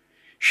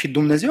 Și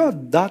Dumnezeu a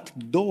dat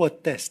 2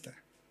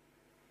 teste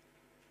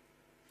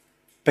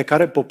pe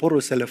care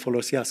poporul să le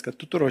folosească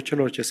tuturor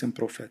celor ce sunt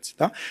profeți.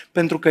 Da?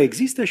 Pentru că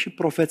există și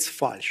profeți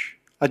falși,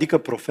 adică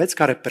profeți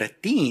care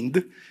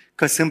pretind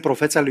că sunt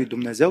profeți al lui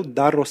Dumnezeu,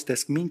 dar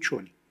rostesc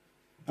minciuni.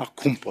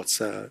 Cum poți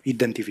să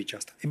identifici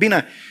asta? E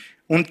bine,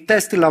 un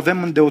test îl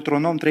avem în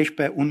Deuteronom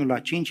 13,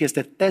 1-5,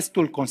 este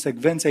testul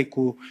consecvenței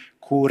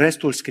cu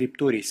restul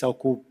Scripturii sau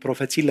cu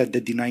profețiile de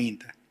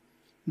dinainte.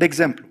 De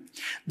exemplu,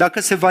 dacă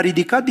se va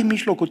ridica din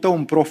mijlocul tău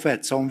un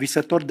profet sau un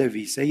visător de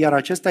vise, iar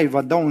acesta îți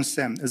va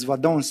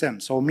da un semn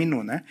sau o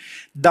minune,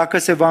 dacă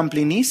se va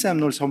împlini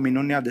semnul sau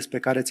minunea despre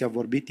care ți-a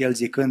vorbit el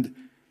zicând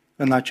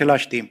în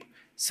același timp,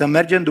 să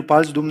mergem după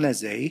alți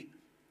Dumnezei,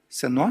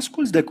 să nu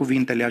asculți de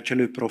cuvintele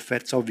acelui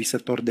profet sau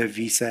visător de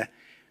vise,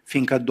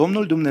 fiindcă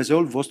Domnul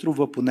Dumnezeul vostru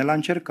vă pune la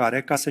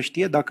încercare ca să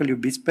știe dacă îl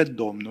iubiți pe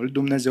Domnul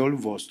Dumnezeul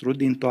vostru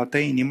din toată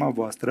inima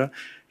voastră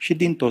și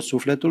din tot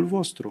sufletul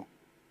vostru.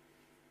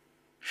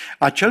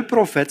 Acel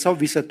profet sau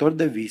visător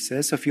de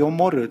vise să fie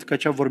omorât,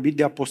 căci a vorbit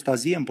de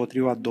apostazie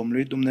împotriva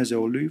Domnului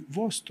Dumnezeului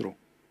vostru.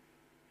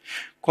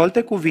 Cu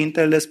alte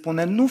cuvinte, le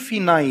spune, nu fi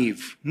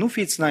naiv, nu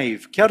fiți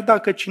naivi. Chiar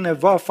dacă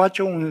cineva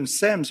face un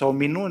semn sau o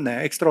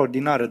minune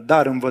extraordinară,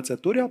 dar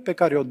învățătura pe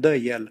care o dă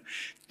el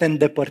te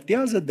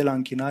îndepărtează de la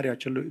închinarea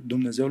acelui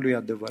Dumnezeului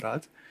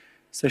adevărat,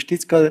 să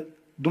știți că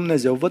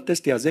Dumnezeu vă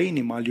testează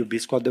inima, îl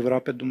iubiți cu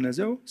adevărat pe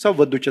Dumnezeu sau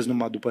vă duceți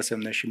numai după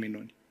semne și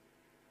minuni?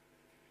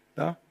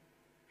 Da?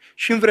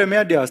 Și în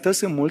vremea de astăzi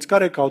sunt mulți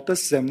care caută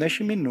semne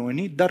și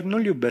minuni, dar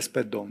nu-L iubesc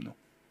pe Domnul.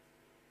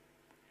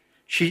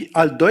 Și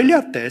al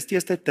doilea test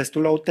este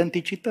testul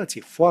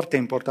autenticității, foarte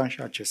important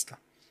și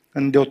acesta,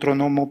 în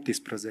Deuteronom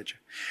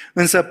 18.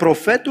 Însă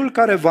profetul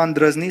care va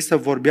îndrăzni să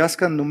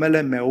vorbească în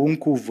numele meu un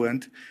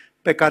cuvânt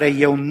pe care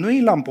eu nu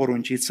i l-am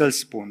poruncit să-l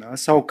spună,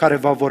 sau care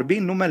va vorbi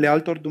în numele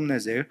altor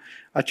Dumnezeu,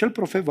 acel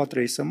profet va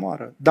trăi să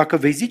moară. Dacă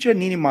vei zice în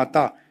inima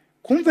ta,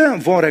 cum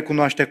vom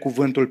recunoaște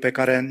cuvântul pe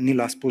care ni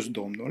l-a spus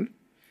Domnul?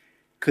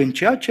 Când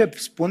ceea ce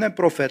spune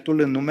profetul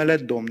în numele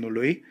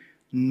Domnului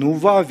nu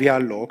va avea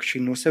loc și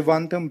nu se va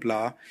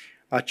întâmpla,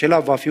 acela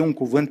va fi un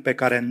cuvânt pe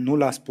care nu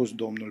l-a spus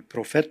Domnul.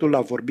 Profetul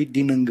a vorbit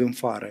din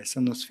îngânfare, să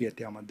nu-ți fie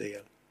teamă de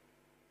el.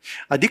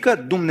 Adică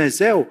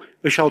Dumnezeu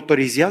își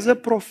autorizează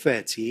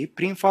profeții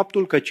prin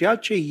faptul că ceea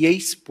ce ei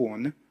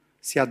spun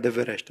se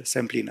adeverește, se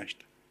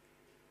împlinește.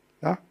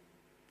 Da?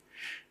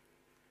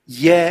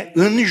 E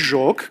în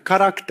joc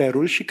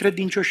caracterul și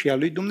credincioșia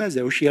lui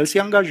Dumnezeu și el se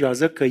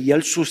angajează că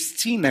el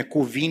susține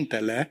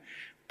cuvintele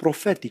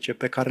profetice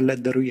pe care le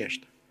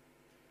dăruiește.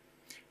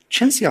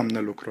 Ce înseamnă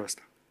lucrul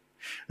ăsta?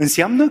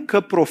 Înseamnă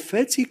că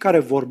profeții care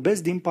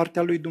vorbesc din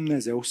partea lui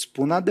Dumnezeu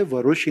spun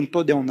adevărul și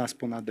întotdeauna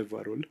spun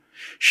adevărul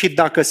și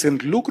dacă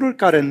sunt lucruri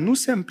care nu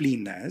se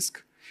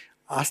împlinesc,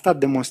 asta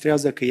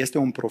demonstrează că este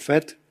un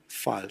profet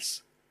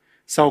fals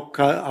sau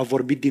că a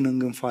vorbit din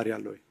îngânfarea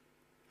lui.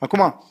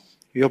 Acum,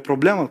 e o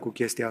problemă cu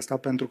chestia asta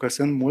pentru că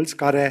sunt mulți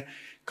care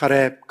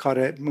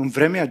în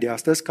vremea de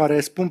astăzi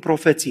care spun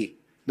profeții,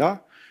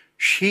 da?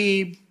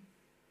 Și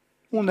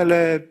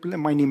unele le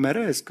mai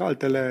nimeresc,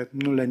 altele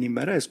nu le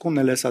nimeresc,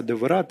 unele sunt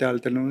adevărate,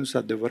 altele nu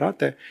sunt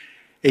adevărate.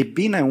 Ei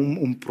bine,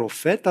 un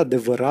profet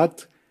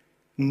adevărat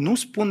nu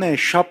spune 70%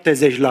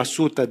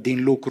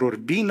 din lucruri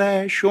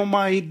bine și o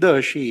mai dă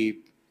și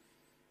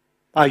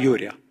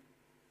aiurea.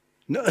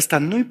 Ăsta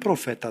nu-i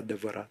profet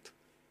adevărat.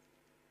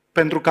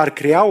 Pentru că ar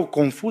crea o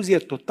confuzie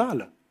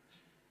totală.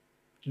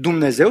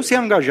 Dumnezeu se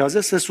angajează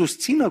să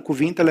susțină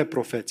cuvintele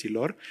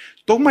profeților,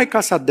 tocmai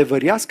ca să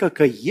adevărească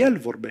că El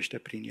vorbește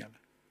prin ele.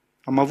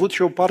 Am avut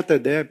și o parte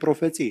de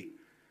profeții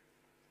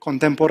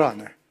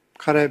contemporane,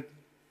 care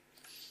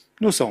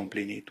nu s-au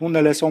împlinit.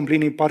 Unele s-au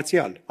împlinit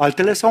parțial,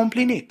 altele s-au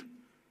împlinit.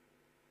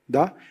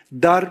 Da?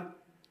 Dar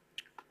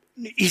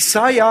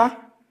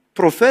Isaia,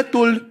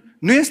 profetul,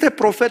 nu este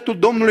profetul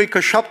Domnului că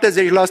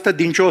 70%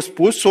 din ce a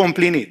spus s-a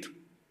împlinit.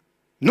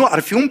 Nu, ar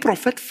fi un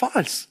profet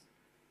fals.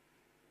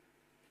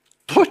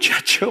 Tot ceea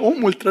ce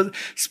omul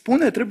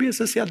spune trebuie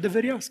să se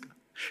adeverească.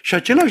 Și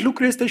același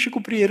lucru este și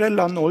cu privire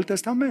la Noul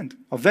Testament.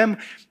 Avem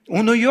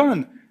 1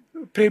 Ioan,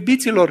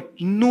 preiubiților,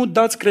 nu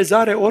dați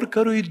crezare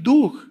oricărui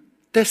duh,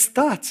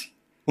 testați.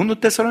 1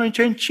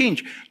 Tesaloniceni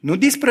 5. Nu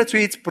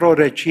disprețuiți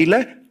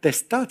prorocile,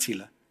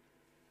 testați-le.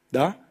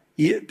 Da?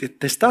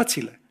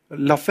 Testați-le.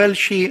 La fel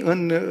și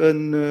în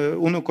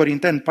 1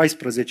 Corinteni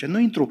 14.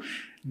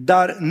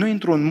 Nu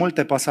intru în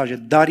multe pasaje,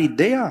 dar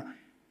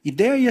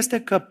ideea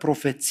este că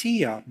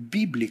profeția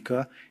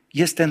biblică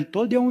este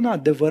întotdeauna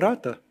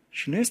adevărată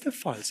și nu este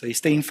falsă,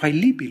 este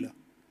infailibilă.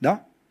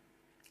 Da?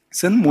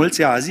 Sunt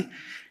mulți azi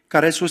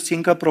care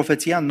susțin că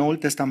profeția în Noul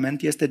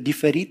Testament este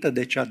diferită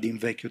de cea din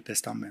Vechiul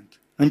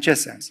Testament. În ce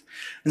sens?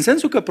 În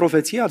sensul că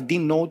profeția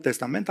din Noul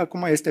Testament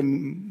acum este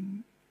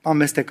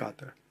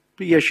amestecată.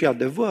 E și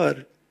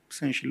adevăr,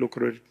 sunt și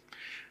lucruri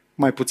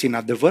mai puțin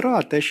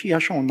adevărate și e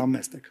așa un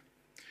amestec.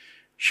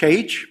 Și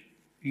aici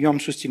eu am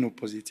susținut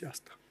poziția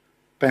asta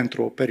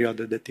pentru o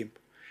perioadă de timp.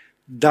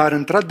 Dar,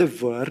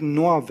 într-adevăr,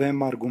 nu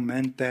avem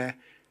argumente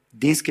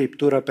din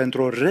Scriptură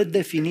pentru o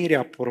redefinire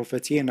a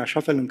profeției în așa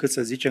fel încât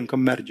să zicem că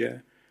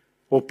merge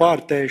o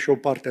parte și o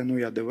parte nu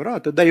e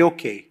adevărată, dar e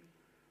ok.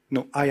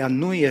 Nu, aia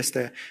nu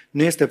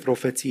este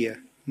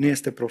profeție. Nu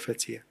este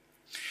profeție.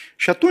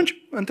 Și atunci,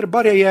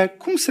 întrebarea e,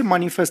 cum se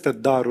manifestă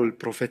darul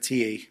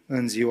profeției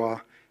în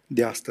ziua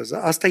de astăzi?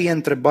 Asta e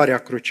întrebarea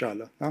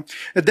crucială. Da?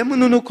 Vedem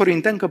în 1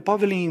 Corinteni că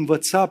Pavel îi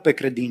învăța pe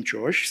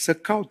credincioși să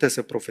caute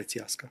să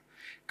profețească,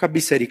 ca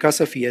biserica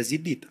să fie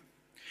zidită.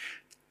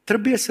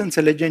 Trebuie să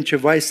înțelegem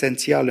ceva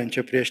esențial în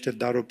ce privește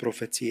darul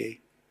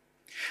profeției.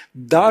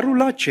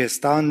 Darul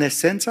acesta, în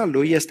esența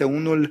lui, este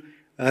unul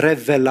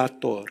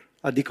revelator,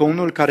 adică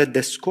unul care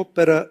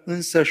descoperă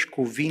însăși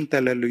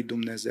cuvintele lui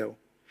Dumnezeu.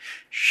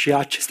 Și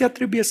acestea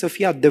trebuie să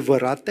fie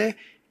adevărate,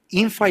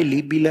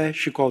 infailibile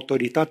și cu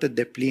autoritate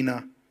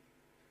deplină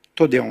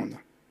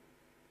totdeauna.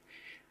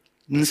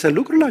 Însă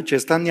lucrul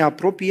acesta ne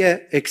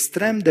apropie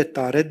extrem de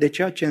tare de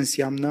ceea ce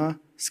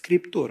înseamnă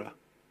Scriptură.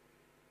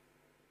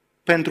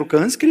 Pentru că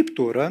în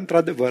Scriptură,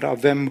 într-adevăr,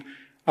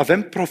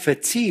 avem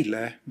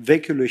profețiile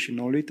Vechiului și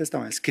Noului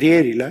Testament,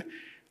 scrierile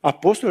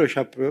apostolilor și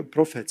a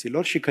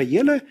profeților și că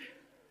ele,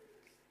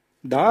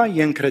 da,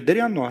 e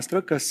încrederea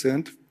noastră că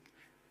sunt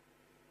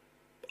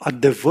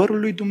adevărul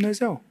lui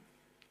Dumnezeu.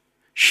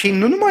 Și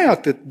nu numai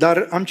atât,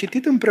 dar am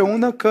citit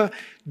împreună că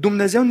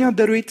Dumnezeu ne-a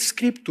dăruit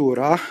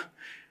Scriptura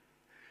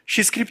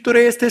și Scriptura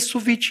este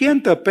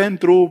suficientă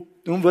pentru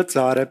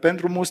învățare,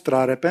 pentru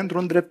mustrare, pentru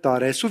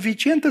îndreptare,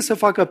 suficientă să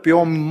facă pe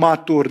om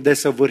matur,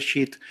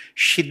 desăvârșit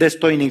și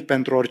destoinic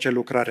pentru orice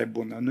lucrare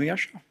bună. Nu e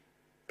așa?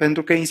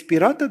 Pentru că e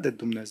inspirată de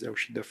Dumnezeu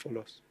și de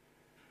folos.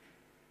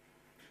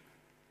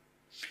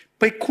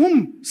 Păi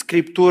cum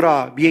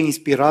Scriptura e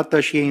inspirată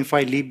și e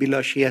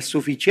infailibilă și e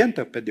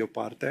suficientă pe de o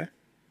parte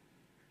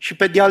și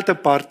pe de altă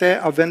parte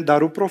avem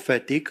darul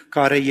profetic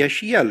care e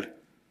și el.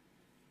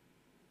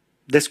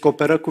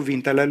 Descoperă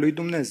cuvintele lui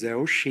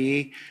Dumnezeu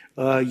și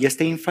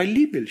este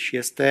infailibil și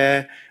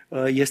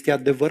este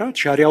adevărat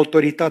și are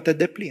autoritate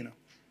deplină.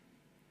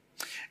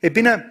 E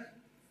bine,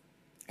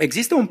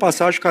 există un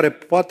pasaj care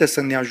poate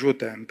să ne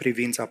ajute în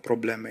privința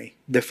problemei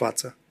de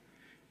față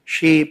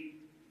și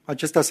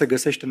acesta se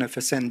găsește în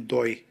Efeseni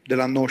 2, de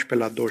la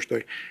 19 la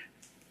 22.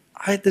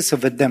 Haideți să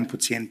vedem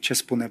puțin ce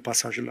spune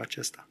pasajul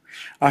acesta.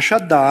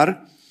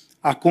 Așadar,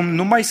 acum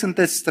nu mai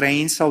sunteți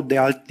străini sau de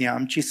alt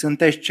neam, ci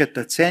sunteți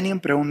cetățeni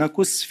împreună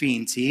cu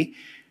sfinții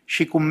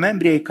și cu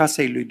membrii ai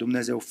casei lui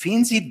Dumnezeu,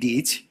 fiind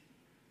zidiți,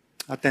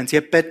 atenție,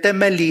 pe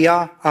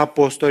temelia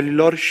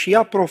apostolilor și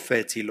a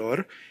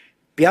profeților,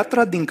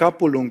 piatra din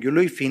capul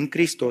unghiului fiind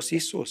Hristos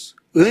Iisus.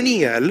 În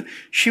El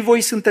și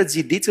voi sunteți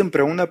zidiți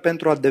împreună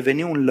pentru a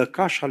deveni un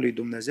lăcaș al lui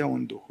Dumnezeu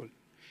în Duhul.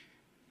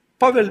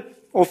 Pavel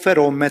oferă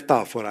o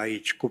metaforă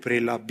aici cu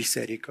privire la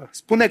biserică.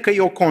 Spune că e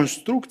o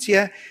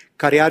construcție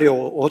care are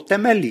o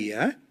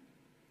temelie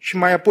și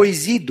mai apoi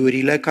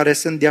zidurile care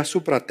sunt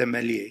deasupra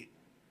temeliei.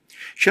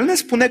 Și el ne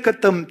spune că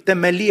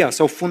temelia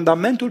sau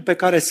fundamentul pe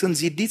care sunt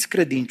zidiți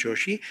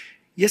credincioșii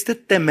este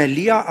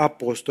temelia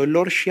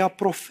apostolilor și a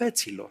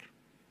profeților.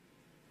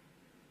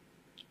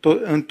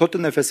 Tot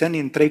în Efeseni,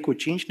 în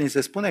 3:5, ne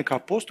se spune că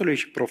apostolii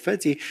și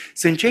profeții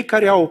sunt cei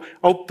care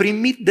au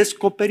primit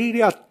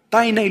descoperirea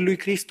tainei lui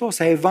Hristos,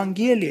 a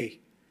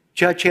Evangheliei,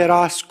 ceea ce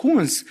era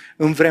ascuns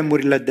în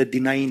vremurile de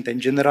dinainte, în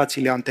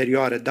generațiile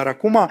anterioare, dar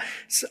acum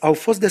au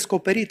fost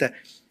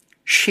descoperite.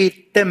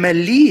 Și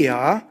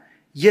temelia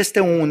este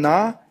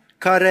una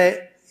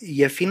care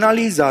e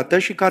finalizată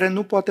și care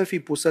nu poate fi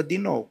pusă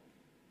din nou.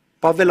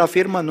 Pavel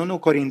afirmă în 1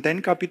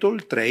 Corinteni, capitolul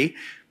 3,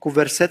 cu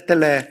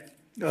versetele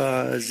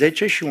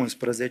 10 și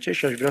 11,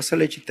 și aș vrea să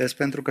le citesc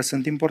pentru că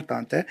sunt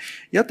importante.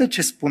 Iată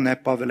ce spune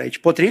Pavel aici.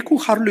 Potrivit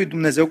cu harul lui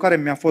Dumnezeu care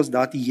mi-a fost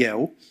dat,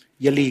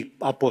 el e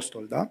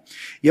apostol, da?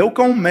 Eu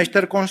ca un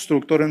meșter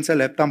constructor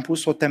înțelept am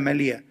pus o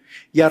temelie,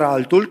 iar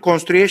altul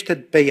construiește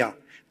pe ea.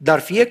 Dar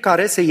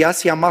fiecare să ia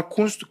seama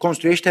cum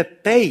construiește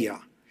pe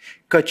ea.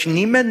 căci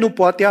nimeni nu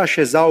poate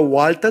așeza o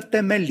altă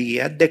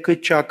temelie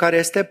decât cea care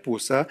este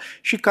pusă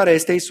și care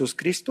este Iisus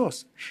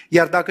Hristos.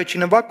 Iar dacă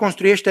cineva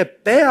construiește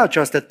pe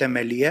această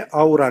temelie,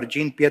 aur,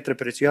 argint, pietre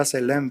prețioase,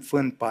 lemn,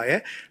 fân,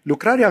 paie,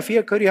 lucrarea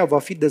fiecăruia va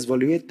fi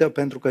dezvăluită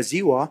pentru că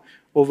ziua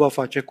o va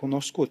face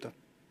cunoscută.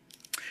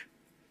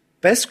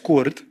 Pe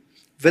scurt,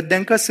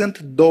 vedem că sunt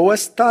două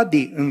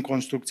stadii în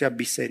construcția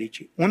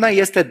bisericii. Una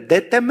este de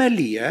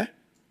temelie,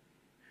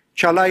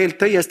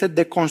 cealaltă este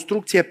de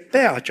construcție pe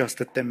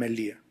această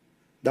temelie.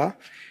 Da?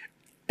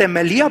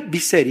 Temelia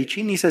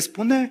bisericii ni se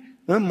spune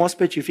în mod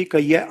specific că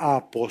e a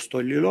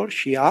apostolilor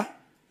și a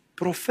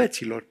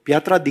profeților,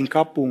 piatra din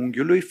capul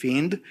unghiului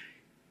fiind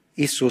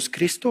Iisus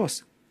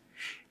Hristos.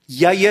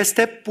 Ea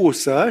este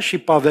pusă și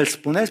Pavel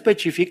spune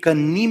specific că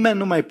nimeni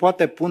nu mai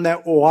poate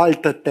pune o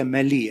altă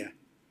temelie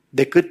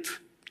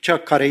decât cea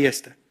care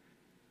este.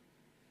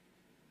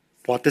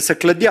 Poate să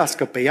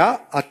clădească pe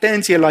ea,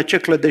 atenție la ce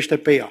clădește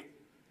pe ea.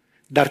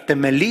 Dar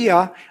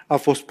temelia a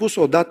fost pusă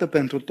odată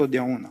pentru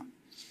totdeauna.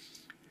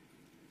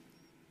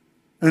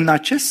 În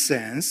acest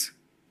sens,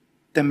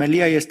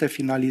 temelia este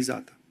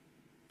finalizată.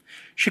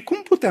 Și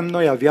cum putem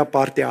noi avea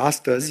parte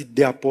astăzi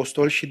de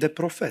apostoli și de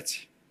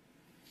profeți?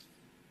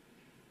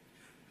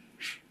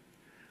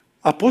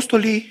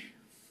 Apostolii,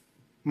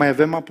 mai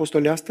avem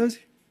apostoli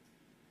astăzi?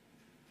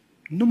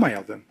 Nu mai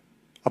avem.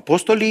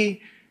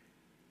 Apostolii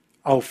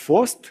au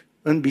fost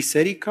în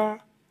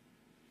biserica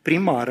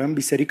primară, în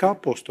biserica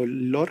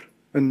apostolilor,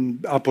 în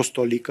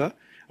apostolică,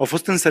 au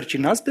fost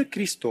însărcinați de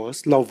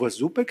Hristos, l-au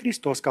văzut pe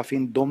Hristos ca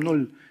fiind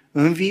Domnul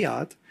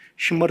înviat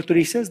și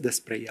mărturisesc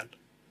despre El.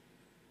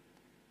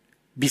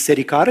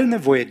 Biserica are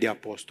nevoie de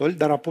apostoli,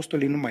 dar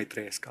apostolii nu mai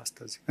trăiesc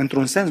astăzi.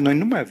 Într-un sens, noi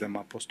nu mai avem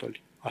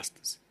apostoli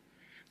astăzi.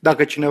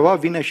 Dacă cineva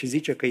vine și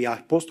zice că e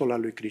apostol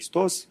al lui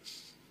Hristos,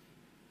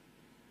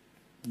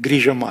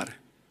 grijă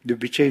mare. De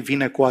obicei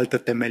vine cu altă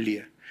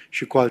temelie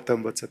și cu altă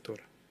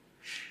învățătură.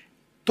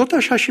 Tot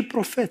așa și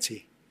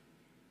profeții.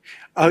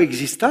 Au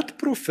existat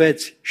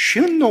profeți și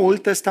în Noul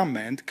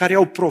Testament care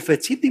au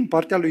profețit din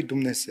partea lui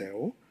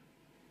Dumnezeu,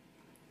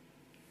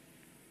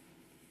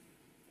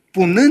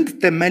 punând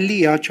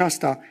temelia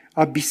aceasta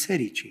a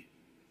bisericii.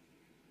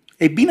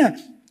 Ei bine,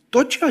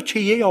 tot ceea ce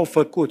ei au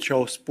făcut și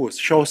au spus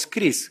și au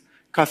scris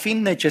ca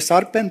fiind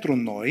necesar pentru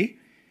noi,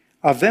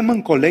 avem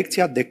în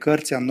colecția de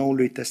cărți a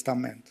Noului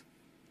Testament.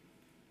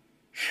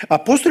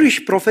 Apostolii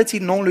și profeții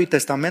Noului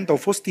Testament au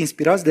fost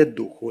inspirați de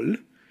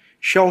Duhul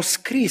și au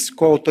scris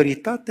cu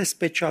autoritate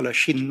specială.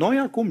 Și noi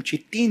acum,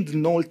 citind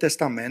Noul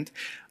Testament,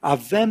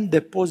 avem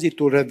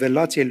depozitul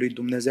revelației lui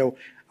Dumnezeu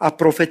a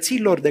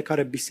profețiilor de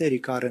care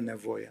biserica are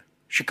nevoie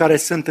și care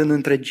sunt în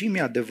întregime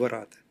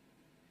adevărate.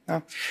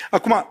 Da?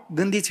 Acum,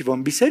 gândiți-vă,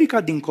 în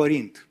biserica din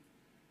Corint,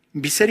 în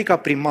biserica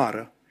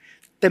primară,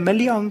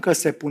 temelia încă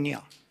se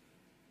punea.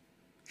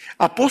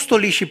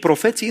 Apostolii și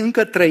profeții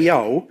încă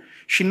trăiau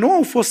și nu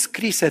au fost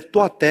scrise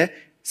toate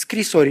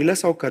scrisorile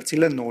sau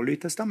cărțile Noului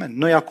Testament.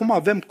 Noi acum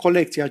avem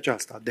colecția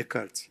aceasta de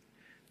cărți,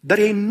 dar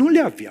ei nu le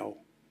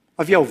aveau.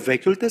 Aveau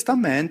Vechiul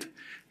Testament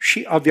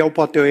și aveau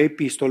poate o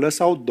epistolă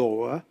sau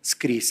două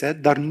scrise,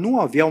 dar nu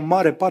aveau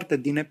mare parte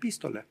din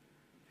epistole.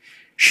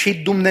 Și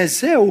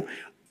Dumnezeu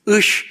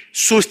își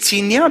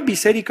susținea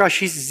biserica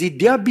și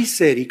zidea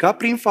biserica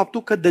prin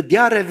faptul că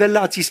dădea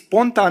revelații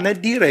spontane,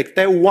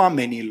 directe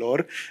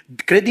oamenilor,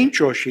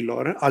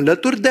 credincioșilor,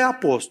 alături de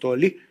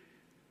apostoli,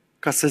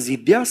 ca să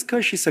zidească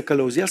și să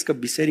călăuzească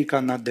biserica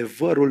în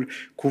adevărul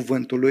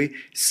cuvântului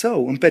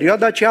său. În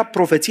perioada aceea,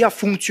 profeția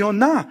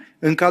funcționa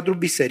în cadrul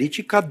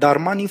bisericii ca dar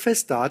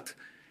manifestat,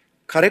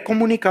 care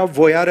comunica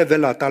voia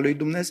revelată a lui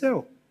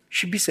Dumnezeu.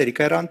 Și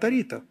biserica era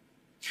întărită.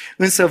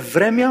 Însă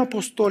vremea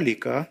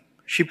apostolică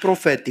și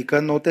profetică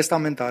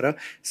nou-testamentară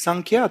s-a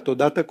încheiat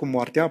odată cu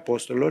moartea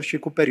apostolilor și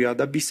cu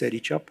perioada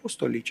bisericii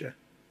apostolice.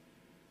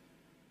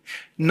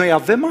 Noi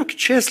avem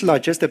acces la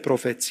aceste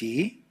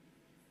profeții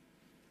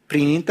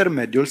prin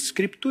intermediul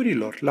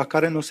Scripturilor, la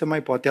care nu se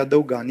mai poate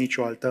adăuga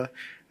nicio altă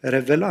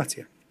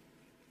revelație.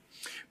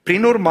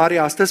 Prin urmare,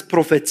 astăzi,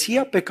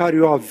 profeția pe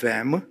care o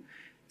avem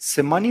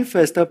se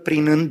manifestă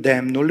prin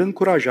îndemnul,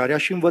 încurajarea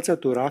și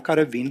învățătura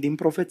care vin din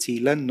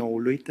profețiile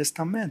Noului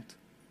Testament.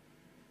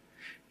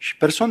 Și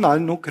personal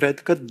nu cred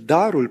că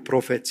darul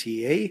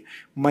profeției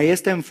mai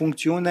este în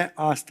funcțiune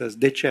astăzi.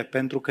 De ce?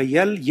 Pentru că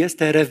el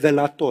este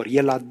revelator,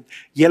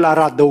 el ar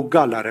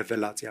adăuga la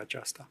revelația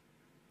aceasta,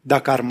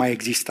 dacă ar mai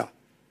exista.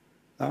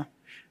 Da?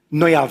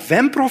 Noi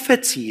avem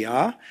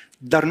profeția,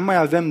 dar nu mai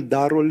avem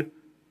darul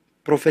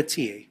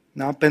profeției.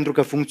 Da? Pentru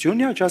că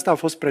funcțiunea aceasta a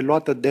fost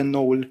preluată de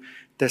Noul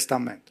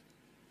Testament.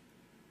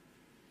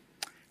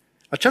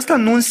 Aceasta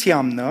nu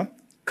înseamnă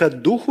că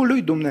Duhul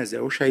lui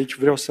Dumnezeu, și aici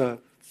vreau să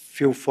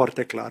fiu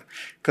foarte clar,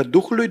 că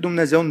Duhul lui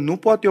Dumnezeu nu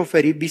poate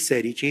oferi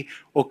bisericii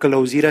o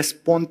călăuzire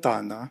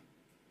spontană,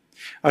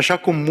 așa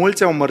cum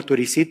mulți au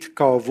mărturisit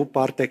că au avut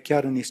parte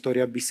chiar în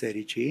istoria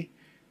bisericii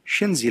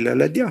și în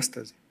zilele de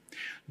astăzi.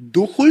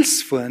 Duhul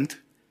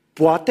Sfânt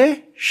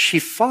poate și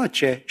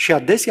face și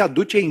adesea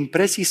aduce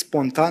impresii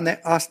spontane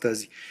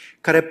astăzi,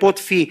 care pot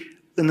fi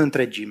în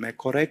întregime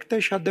corecte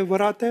și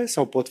adevărate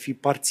sau pot fi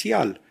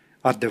parțial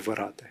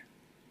adevărate.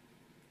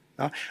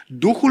 Da?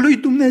 Duhul lui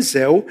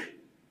Dumnezeu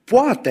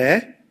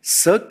poate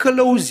să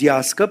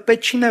călăuzească pe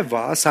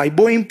cineva, să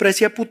aibă o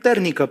impresie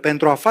puternică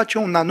pentru a face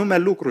un anume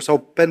lucru sau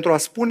pentru a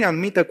spune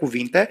anumite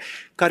cuvinte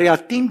care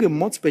ating în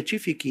mod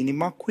specific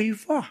inima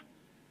cuiva.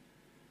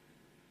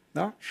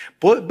 Da?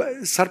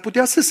 S-ar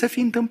putea să se fi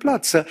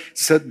întâmplat,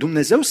 să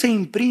Dumnezeu să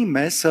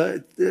imprime,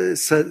 să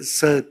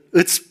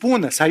îți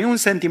spună, să ai un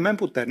sentiment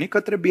puternic că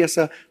trebuie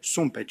să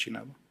suni pe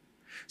cineva.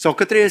 Sau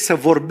că trebuie să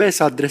vorbești,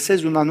 să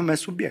adresezi un anume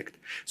subiect.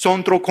 Sau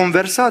într-o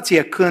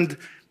conversație când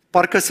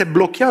parcă se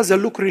blochează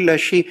lucrurile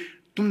și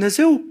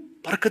Dumnezeu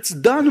parcă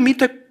îți dă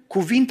anumite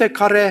cuvinte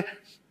care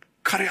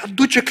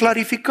aduce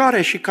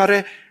clarificare și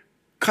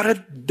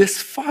care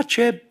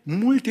desface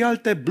multe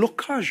alte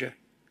blocaje.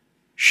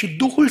 Și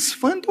Duhul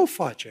Sfânt o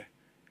face.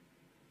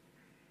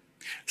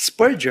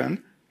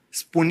 Spurgeon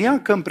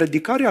spunea că în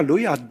predicarea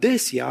lui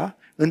adesea,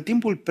 în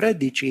timpul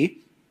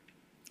predicii,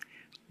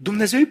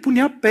 Dumnezeu îi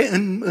punea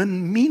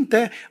în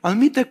minte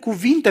anumite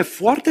cuvinte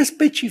foarte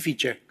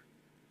specifice.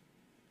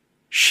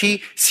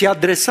 Și se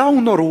adresa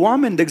unor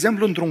oameni, de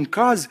exemplu, într-un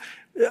caz,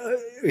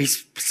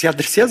 se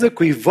adresează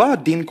cuiva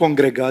din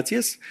congregație,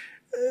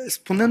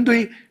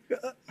 spunându-i,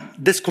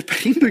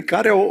 descoperindu-i că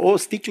are o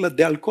sticlă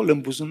de alcool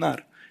în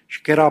buzunar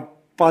și că era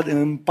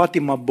în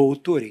patima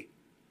băuturii.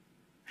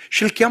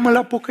 Și îl cheamă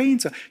la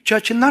pocăință, ceea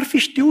ce n-ar fi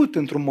știut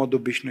într-un mod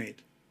obișnuit.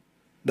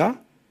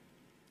 Da?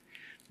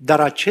 Dar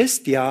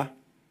acestea,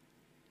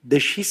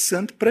 deși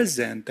sunt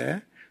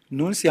prezente,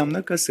 nu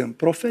înseamnă că sunt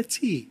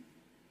profeții.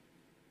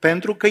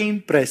 Pentru că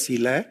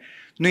impresiile,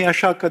 nu e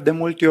așa că de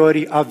multe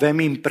ori avem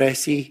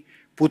impresii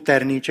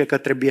puternice că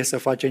trebuie să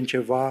facem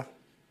ceva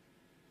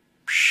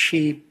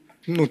și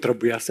nu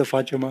trebuia să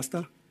facem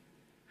asta?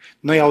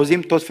 Noi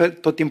auzim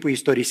tot timpul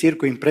istorisiri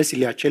cu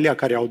impresiile acelea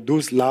care au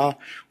dus la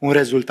un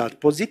rezultat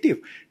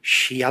pozitiv.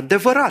 Și e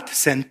adevărat,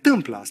 se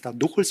întâmplă asta,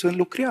 Duhul Sfânt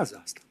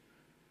lucrează asta.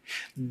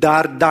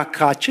 Dar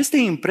dacă aceste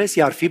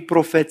impresii ar fi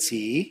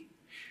profeții,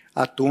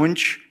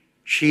 atunci,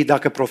 și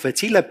dacă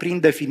profețiile prin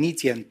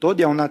definiție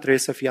întotdeauna trebuie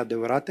să fie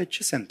adevărate,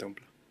 ce se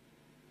întâmplă?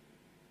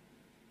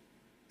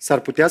 S-ar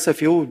putea să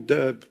fiu,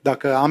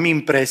 dacă am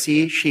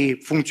impresii și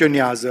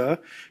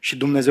funcționează și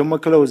Dumnezeu mă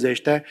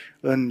călăuzește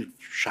în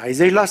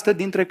 60%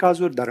 dintre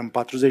cazuri, dar în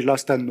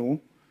 40%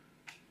 nu,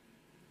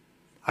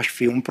 aș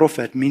fi un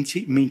profet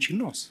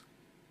mincinos.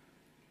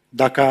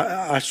 Dacă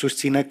aș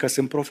susține că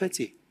sunt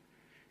profeții.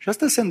 Și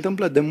asta se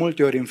întâmplă de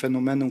multe ori în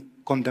fenomenul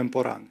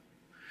contemporan.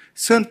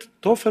 Sunt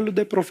tot felul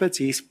de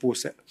profeții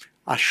spuse,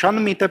 așa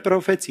numite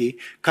profeții,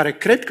 care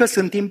cred că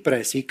sunt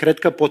impresii, cred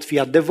că pot fi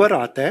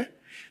adevărate,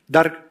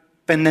 dar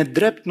pe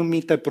nedrept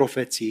numite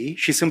profeții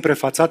și sunt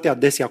prefațate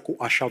adesea cu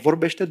așa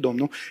vorbește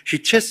Domnul.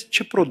 Și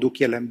ce produc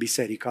ele în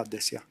biserică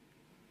adesea?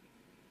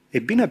 E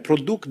bine,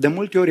 produc de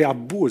multe ori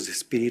abuz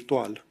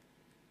spiritual.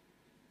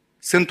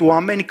 Sunt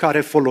oameni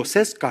care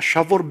folosesc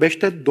așa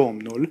vorbește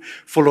Domnul,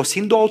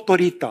 folosind o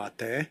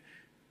autoritate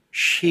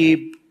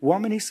și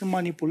oamenii sunt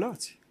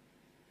manipulați.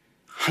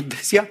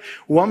 Adesea,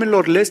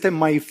 oamenilor le este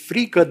mai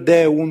frică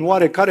de un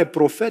oarecare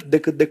profet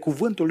decât de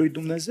cuvântul lui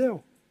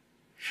Dumnezeu.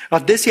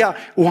 Adesea,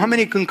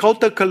 oamenii când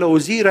caută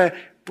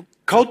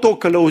o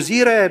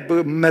călăuzire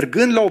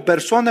mergând la o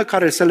persoană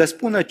care să le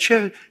spună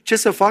ce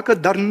să facă,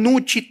 dar nu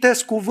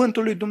citesc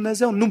cuvântul lui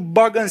Dumnezeu, nu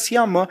bagă în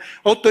seamă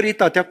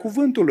autoritatea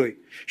cuvântului.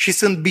 Și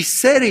sunt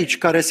biserici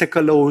care se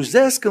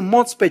călăuzesc în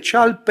mod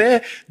special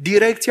pe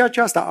direcția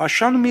aceasta,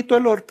 așa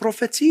numitelor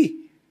profeții.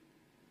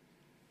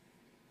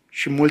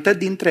 Și multe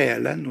dintre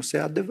ele nu se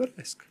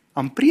adevăresc.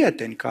 Am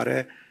prieteni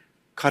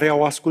care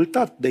au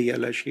ascultat de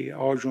ele și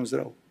au ajuns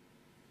rău.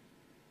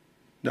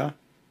 Da?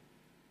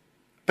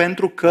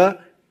 Pentru că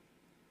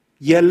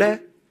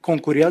ele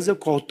concurează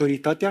cu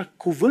autoritatea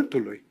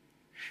cuvântului.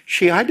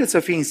 Și haideți să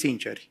fim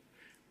sinceri.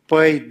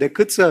 Păi,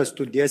 decât să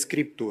studiez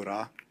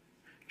Scriptura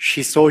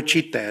și să o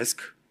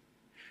citesc,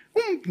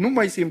 nu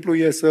mai simplu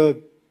e să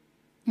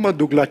mă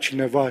duc la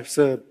cineva,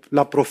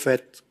 la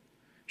profet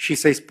și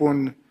să-i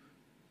spun,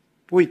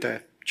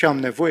 uite, ce am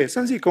nevoie,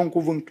 să-mi zică un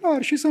cuvânt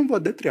clar și să-mi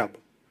văd de treabă.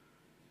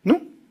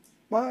 Nu?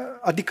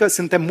 Adică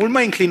suntem mult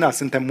mai înclinați,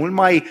 suntem mult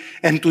mai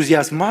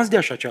entuziasmați de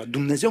așa ceva.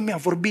 Dumnezeu mi-a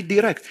vorbit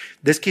direct.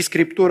 Deschis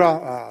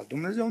Scriptura,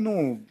 Dumnezeu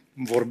nu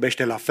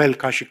vorbește la fel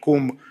ca și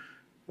cum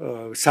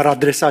s-ar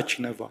adresa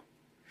cineva.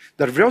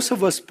 Dar vreau să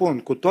vă spun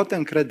cu toată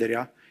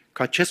încrederea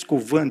că acest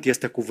cuvânt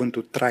este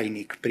cuvântul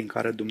trainic prin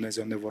care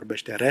Dumnezeu ne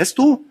vorbește.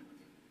 Restul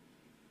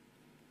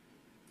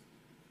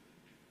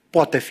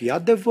poate fi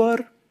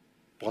adevăr,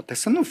 poate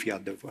să nu fie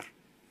adevăr.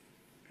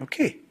 Ok.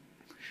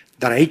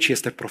 Dar aici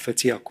este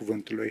profeția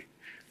cuvântului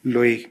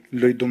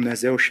lui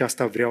Dumnezeu și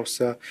asta vreau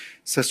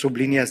să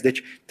subliniez.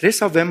 Deci trebuie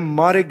să avem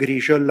mare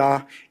grijă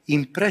la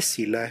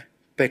impresiile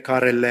pe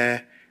care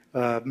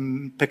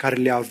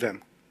le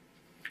avem.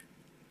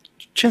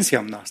 Ce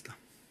înseamnă asta?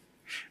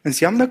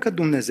 Înseamnă că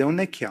Dumnezeu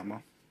ne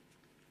cheamă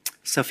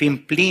să fim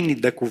plini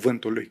de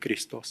cuvântul lui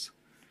Hristos,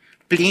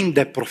 plini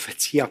de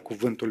profeția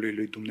cuvântului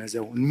lui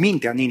Dumnezeu, în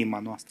mintea, în inima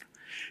noastră.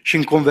 Și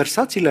în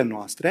conversațiile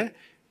noastre,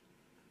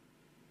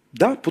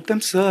 da, putem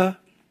să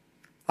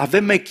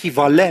avem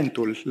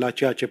echivalentul la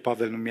ceea ce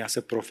Pavel numea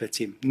să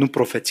profețim. Nu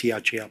profeția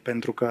aceea,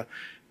 pentru că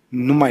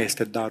nu mai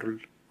este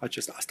darul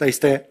acesta. Asta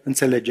este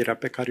înțelegerea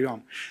pe care o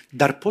am.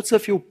 Dar pot să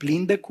fiu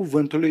plin de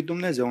cuvântul lui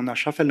Dumnezeu în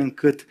așa fel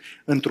încât,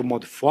 într-un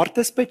mod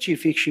foarte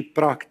specific și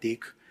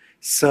practic,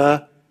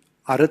 să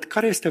arăt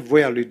care este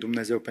voia lui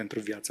Dumnezeu pentru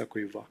viața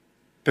cuiva.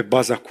 Pe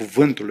baza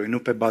cuvântului, nu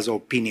pe baza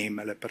opiniei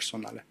mele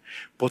personale.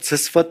 Pot să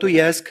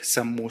sfătuiesc,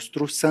 să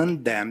mustru, să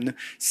îndemn,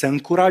 să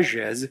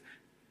încurajez,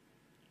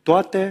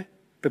 toate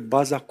pe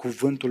baza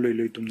cuvântului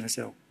lui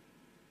Dumnezeu.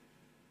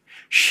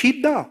 Și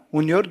da,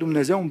 uneori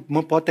Dumnezeu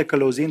mă poate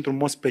călăuzi într-un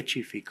mod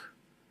specific.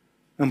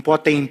 Îmi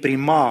poate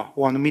imprima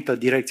o anumită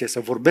direcție, să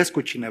vorbesc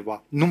cu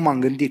cineva. Nu m-am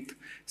gândit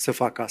să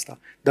fac asta,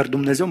 dar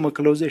Dumnezeu mă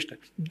călăuzește.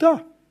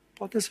 Da,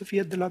 poate să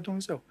fie de la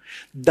Dumnezeu.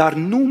 Dar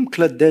nu îmi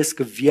clădesc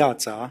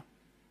viața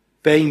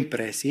pe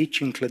impresii,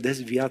 ci îmi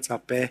clădesc viața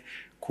pe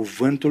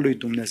cuvântul lui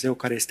Dumnezeu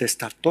care este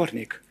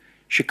statornic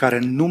și care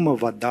nu mă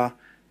va da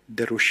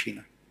de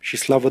rușine. Și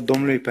slavă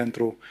Domnului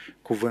pentru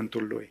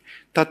cuvântul Lui.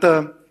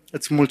 Tată,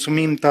 îți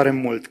mulțumim tare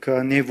mult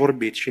că ne-ai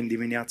vorbit și în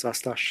dimineața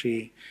asta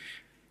și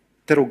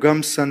te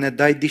rugăm să ne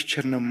dai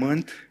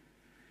discernământ,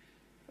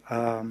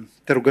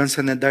 te rugăm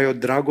să ne dai o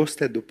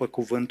dragoste după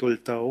cuvântul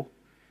Tău.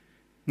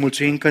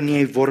 Mulțumim că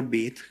ne-ai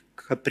vorbit,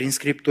 că prin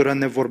Scriptură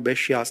ne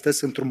vorbești și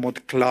astăzi într-un mod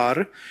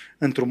clar,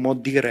 într-un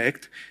mod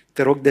direct.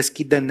 Te rog,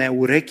 deschide-ne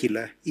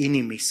urechile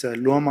inimii să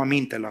luăm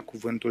aminte la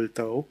cuvântul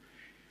Tău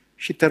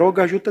și te rog,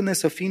 ajută-ne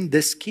să fim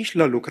deschiși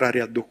la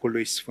lucrarea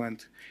Duhului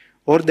Sfânt.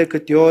 Ori de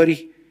câte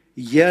ori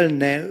El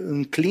ne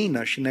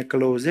înclină și ne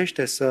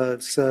călăuzește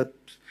să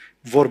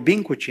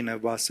vorbim cu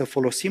cineva, să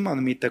folosim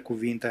anumite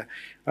cuvinte,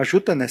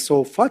 ajută-ne să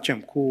o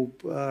facem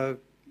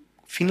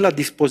fiind la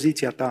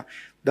dispoziția Ta,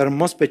 dar în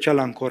mod special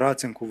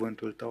ancorați în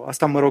cuvântul Tău.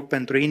 Asta mă rog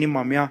pentru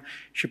inima mea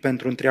și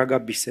pentru întreaga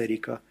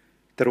biserică.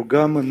 Te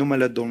rugăm în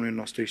numele Domnului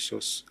nostru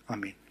Iisus.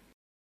 Amin.